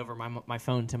to hand over my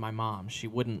phone to my mom. She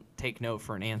wouldn't take no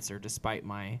for an answer despite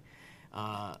my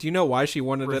Do you know why she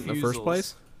wanted it in the first refusals.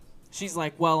 place? She's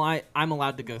like, well, I'm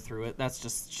allowed to go through it. That's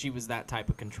just, she was that type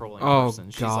of controlling Oh,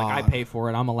 person. She's like, I God. pay for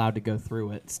it. I'm allowed to go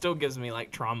through it. Still gives me like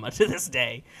trauma to this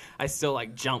day. I still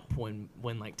like jump when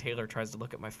like Taylor tries to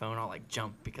look at my phone. I'll like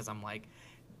jump because I'm like,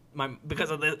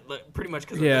 pretty much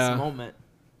because of this moment.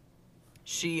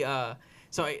 She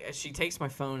she takes my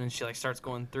phone and she like starts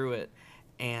going through it.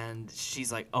 And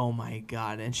she's like, "Oh my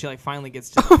God!" And she like finally gets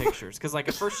to the pictures because like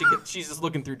at first she's just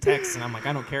looking through text, and I'm like,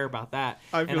 "I don't care about that."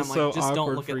 I feel and I'm like, so "Just don't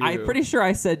awkward look for at." you. I'm pretty sure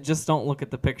I said, "Just don't look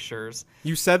at the pictures."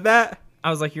 You said that?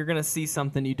 I was like, "You're gonna see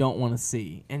something you don't want to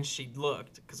see," and she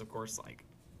looked because of course like,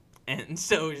 and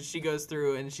so she goes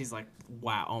through and she's like,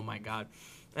 "Wow, oh my God."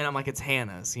 And I'm like, "It's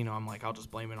Hannah's," I'm like, "I'll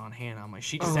just blame it on Hannah." I'm like,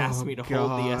 "She just asked me to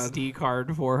hold the SD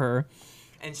card for her."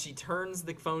 And she turns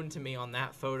the phone to me on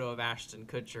that photo of Ashton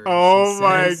Kutcher. And Oh she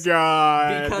my says,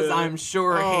 God. because I'm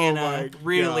sure Oh Hannah my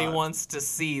really God. wants to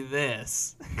see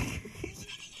this.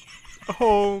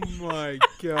 Oh my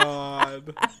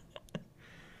God.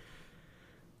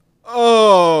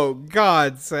 Oh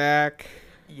God, Zach.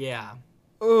 Yeah.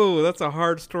 Oh, that's a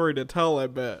hard story to tell, I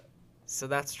bet. So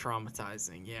that's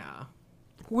traumatizing, yeah.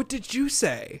 What did you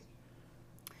say?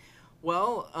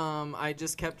 Well, I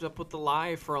just kept up with the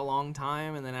lie for a long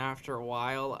time, and then after a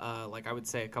while, like I would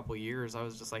say a couple years, I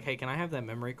was just like, "Hey, can I have that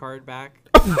memory card back?"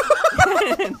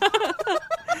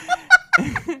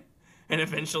 And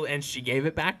eventually, she gave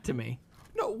it back to me.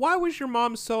 No, why was your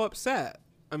mom so upset?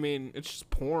 I mean, it's just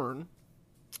porn.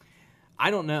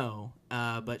 I don't know,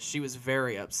 but she was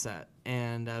very upset,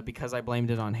 and because I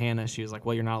blamed it on Hannah, she was like,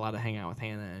 "Well, you're not allowed to hang out with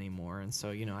Hannah anymore," and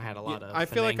so I had a lot of. I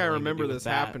feel like I finagling to remember do with this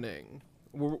that. happening.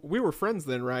 We were friends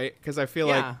then, right? Because I feel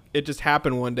like Yeah. it just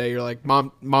happened one day. You're like,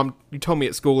 Mom, you told me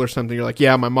at school or something. You're like,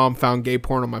 yeah, my mom found gay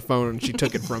porn on my phone and she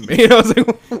took it from me. I was like,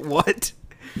 what?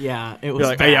 Yeah, it was. You're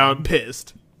like, bad. yeah, I'm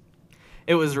pissed.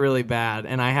 It was really bad,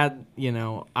 and I had, nip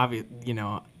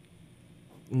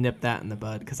that in the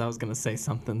bud because I was gonna say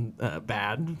something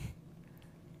bad.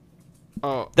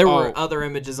 There were other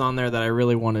images on there that I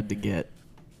really wanted to get,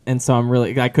 and so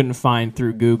I couldn't find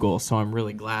through Google. So I'm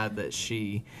really glad that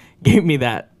she gave me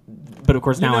that. But of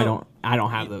course now I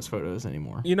don't have those photos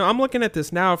anymore. I'm looking at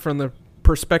this now from the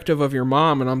perspective of your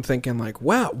mom, and I'm thinking like,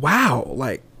 wow,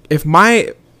 like if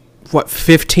my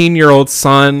 15-year-old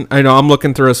son, I'm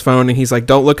looking through his phone and he's like,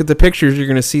 don't look at the pictures, you're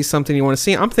going to see something you want to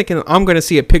see. I'm thinking I'm going to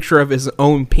see a picture of his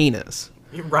own penis.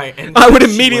 Right. And I would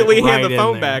she immediately went hand right the in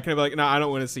phone there. back and I'd be like, no, I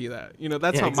don't want to see that. That's Yeah,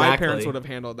 how my exactly. parents would have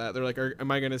handled that. They're like, am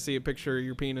I going to see a picture of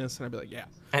your penis? And I'd be like, yeah.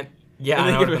 And And I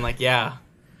they would could- have been like, yeah.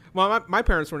 Well, my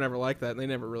parents were never like that, and they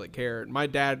never really cared. My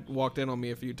dad walked in on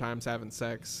me a few times having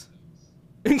sex,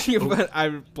 but I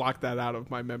blocked that out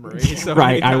of my memory. So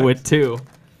Right, many I times. would too.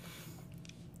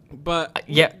 But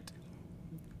Yeah.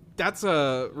 that's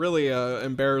a really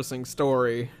embarrassing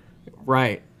story.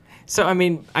 Right. So, I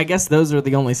mean, I guess those are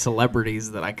the only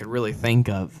celebrities that I could really think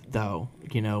of, though,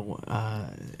 there's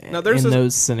in a-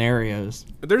 those scenarios.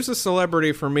 There's a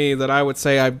celebrity for me that I would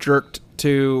say I've jerked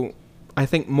to, I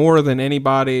think, more than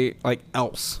anybody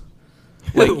else.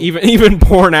 Like even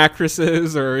porn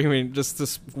actresses or just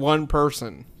this one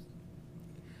person.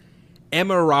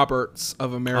 Emma Roberts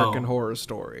of American Horror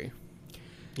Story.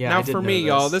 Yeah, Now I did for know me, this.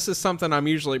 y'all, this is something I'm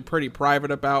usually pretty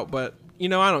private about, but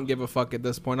I don't give a fuck at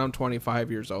this point. I'm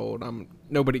 25 years old.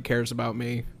 Nobody cares about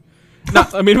me.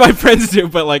 My friends do,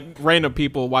 but like random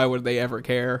people, why would they ever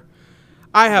care?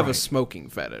 I have a smoking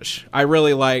fetish. I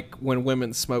really like when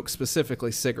women smoke,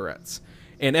 specifically cigarettes.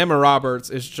 And Emma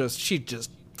Roberts she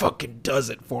just fucking does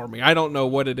it for me. I don't know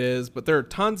what it is, but there are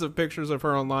tons of pictures of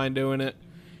her online doing it.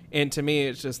 And to me,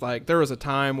 it's just like, there was a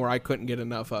time where I couldn't get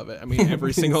enough of it. I mean,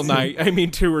 every single night. I mean,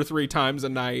 2 or 3 times a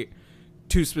night.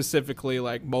 2 specifically,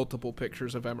 like, multiple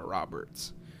pictures of Emma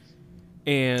Roberts.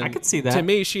 And I could see that. To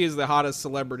me, she is the hottest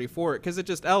celebrity for it, because it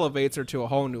just elevates her to a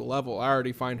whole new level. I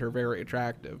already find her very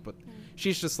attractive, but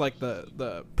she's just like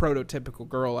the prototypical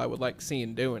girl I would like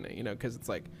seeing doing it, because it's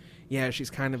like, yeah, she's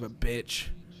kind of a bitch,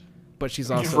 but she's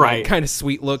also like, kind of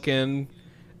sweet looking.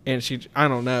 And I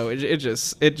don't know. It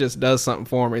just does something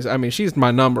for me. I mean, she's my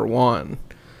number one.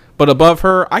 But above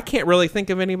her, I can't really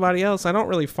think of anybody else. I don't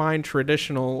really find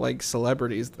traditional like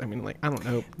celebrities. I mean, like, I don't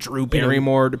know, Drew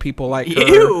Barrymore. Do people like her?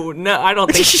 Ew, no, I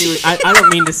don't think she would. I don't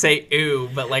mean to say ew,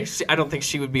 but like, I don't think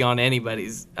she would be on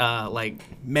anybody's like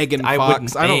Megan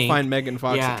Fox. I don't find Megan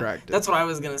Fox attractive. That's what I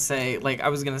was gonna say. Like, I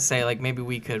was gonna say like maybe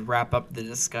we could wrap up the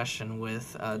discussion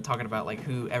with talking about like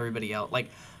who everybody else like.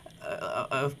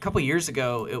 A couple years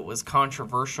ago, it was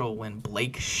controversial when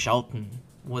Blake Shelton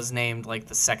was named like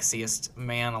the sexiest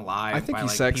man alive by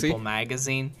like sexy. People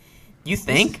magazine. You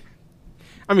think?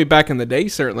 I mean, back in the day, he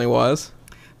certainly was.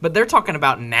 But they're talking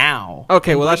about now.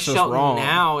 Okay, well, Blake that's just Shelton wrong.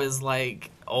 Now is like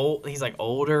old. He's like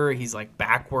older. He's like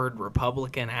backward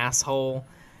Republican asshole.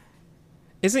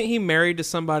 Isn't he married to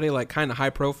somebody like kind of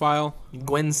high profile?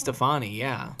 Gwen Stefani,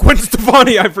 yeah. Gwen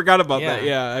Stefani, I forgot about that.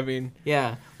 Yeah, I mean,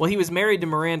 yeah. Well, he was married to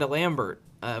Miranda Lambert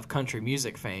of country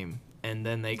music fame, and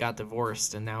then they got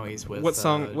divorced, and now he's with what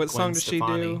song? What Gwen song does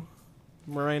Stefani. she do?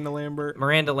 Miranda Lambert.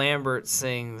 Miranda Lambert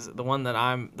sings the one that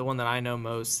I know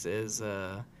most is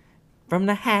 "From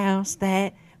the House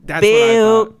That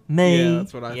Built Me." Yeah,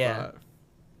 that's what I thought.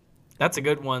 That's a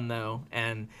good one though,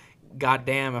 and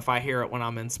goddamn, if I hear it when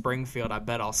I'm in Springfield, I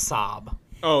bet I'll sob.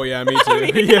 Oh yeah, me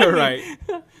too. Yeah, right.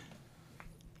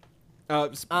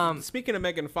 Speaking of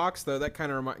Megan Fox, though, that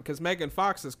kind of reminds, because Megan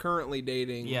Fox is currently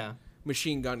dating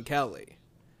Machine Gun Kelly.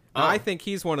 Oh. I think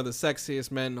he's one of the sexiest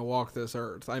men to walk this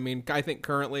earth. I mean, I think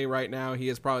currently, right now, he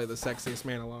is probably the sexiest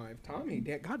man alive. Tommy,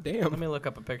 goddamn. Let me look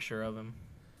up a picture of him.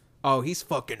 Oh, he's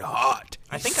fucking hot.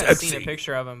 I think I've seen a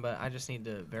picture of him, but I just need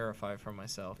to verify for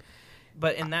myself.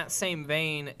 But in that same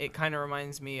vein, it kind of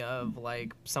reminds me of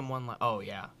like someone like, oh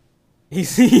yeah,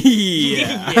 he's he's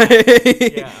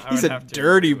a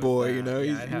dirty boy, you know.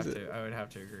 I would have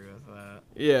to agree with that.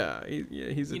 Yeah,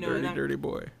 he's a dirty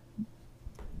boy.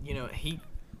 You know,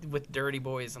 with dirty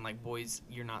boys and like boys,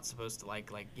 you're not supposed to like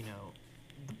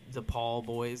the Paul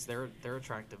boys. They're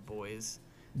attractive boys.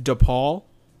 DePaul.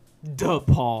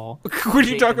 DePaul. What are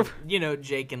you talking about? You know,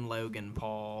 Jake and Logan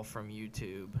Paul from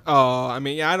YouTube. Oh, I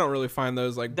mean, I don't really find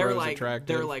those like bros attractive.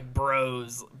 They're like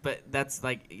bros, but that's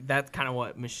kind of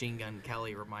what Machine Gun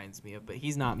Kelly reminds me of. But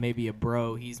he's not maybe a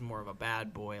bro. He's more of a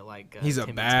bad boy, like he's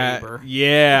Timmy a bad, Tabor.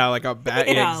 Yeah, like a bad.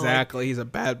 Yeah, exactly. He's a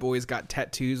bad boy. He's got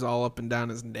tattoos all up and down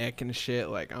his neck and shit.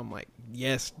 Like I'm like,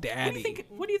 yes, daddy.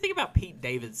 What do you think about Pete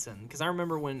Davidson? Because I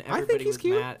remember when everybody was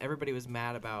mad. Everybody was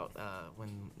mad about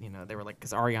when they were like,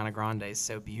 because Ariana Grande is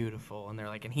so beautiful, and they're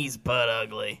like, and he's butt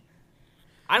ugly.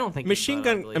 I don't think Machine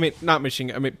Gun. Ugly. I mean, not Machine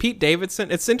Gun. I mean, Pete Davidson.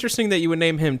 It's interesting that you would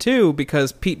name him too,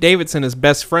 because Pete Davidson is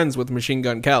best friends with Machine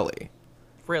Gun Kelly.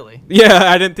 Really? Yeah,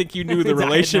 I didn't think you knew the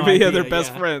relationship. No yeah, they're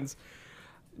best friends.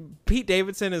 Pete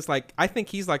Davidson is like, I think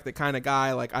he's like the kind of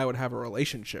guy like I would have a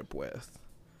relationship with.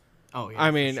 Oh yeah.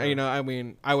 I mean,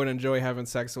 sure. I would enjoy having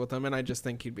sex with him, and I just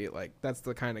think he'd be like, that's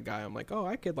the kind of guy I'm like, oh,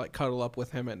 I could like cuddle up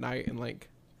with him at night and like,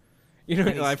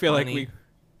 I feel funny.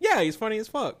 like he's funny as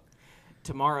fuck.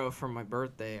 Tomorrow for my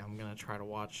birthday, I'm gonna try to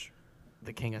watch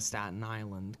The King of Staten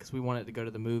Island because we wanted to go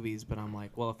to the movies, but I'm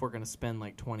like, well, if we're gonna spend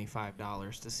like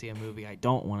 $25 to see a movie I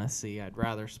don't want to see, I'd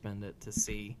rather spend it to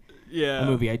see a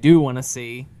movie I do want to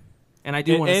see, and I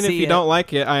do want to see it. And if you don't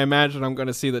like it, I imagine I'm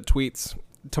gonna see the tweets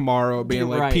tomorrow being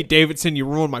like, right. Pete Davidson, you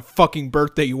ruined my fucking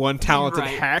birthday, you untalented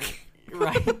hack.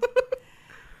 Right.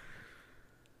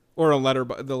 Or the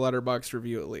Letterboxd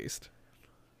review at least.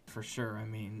 For sure. I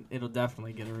mean, it'll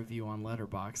definitely get a review on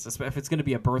Letterboxd if it's going to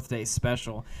be a birthday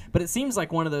special. But it seems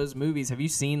like one of those movies. Have you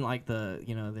seen like the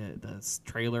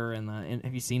trailer and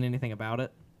have you seen anything about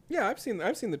it? Yeah, I've seen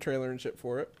the trailer and shit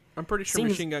for it. I'm pretty sure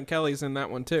Machine Gun Kelly's in that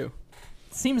one too.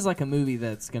 Seems like a movie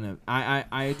that's gonna.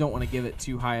 I don't want to give it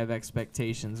too high of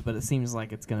expectations, but it seems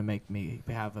like it's gonna make me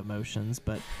have emotions.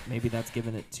 But maybe that's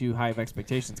giving it too high of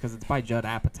expectations because it's by Judd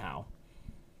Apatow.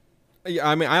 Yeah,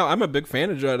 I mean, I'm a big fan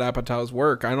of Judd Apatow's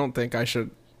work. I don't think I should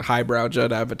highbrow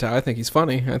Judd Apatow. I think he's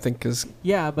funny. I think because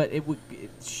but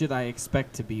should I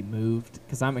expect to be moved?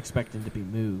 Because I'm expecting to be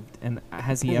moved. And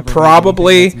has he ever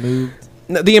probably made anything that's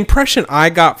moved? The impression I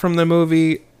got from the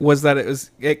movie was that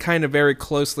it kind of very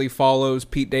closely follows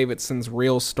Pete Davidson's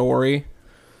real story.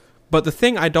 But the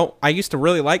thing I used to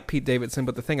really like Pete Davidson,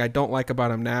 but the thing I don't like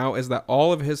about him now is that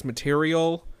all of his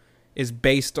material is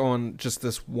based on just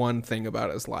this one thing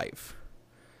about his life.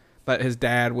 That his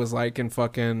dad was like in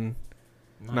fucking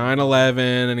 9/11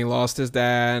 and he lost his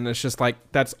dad, and it's just like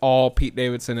that's all Pete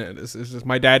Davidson is. It's just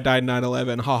my dad died in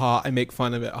 9/11, haha, I make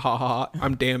fun of it, haha,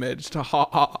 I'm damaged,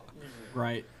 haha.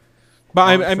 Right.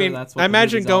 But Well, I mean, I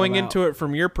imagine going about. into it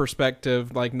from your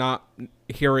perspective, like not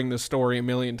hearing the story a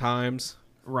million times,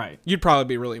 Right. you'd probably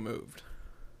be really moved.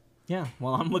 Yeah,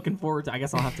 well, I'm looking forward to. I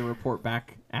guess I'll have to report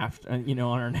back after, on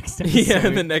our next episode. Yeah,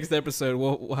 in the next episode,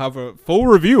 we'll have a full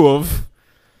review of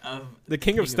the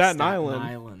King of Staten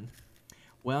Island.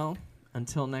 Well,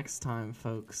 until next time,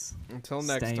 folks. Until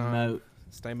next time. Moat.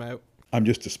 Stay moat. I'm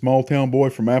just a small town boy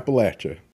from Appalachia.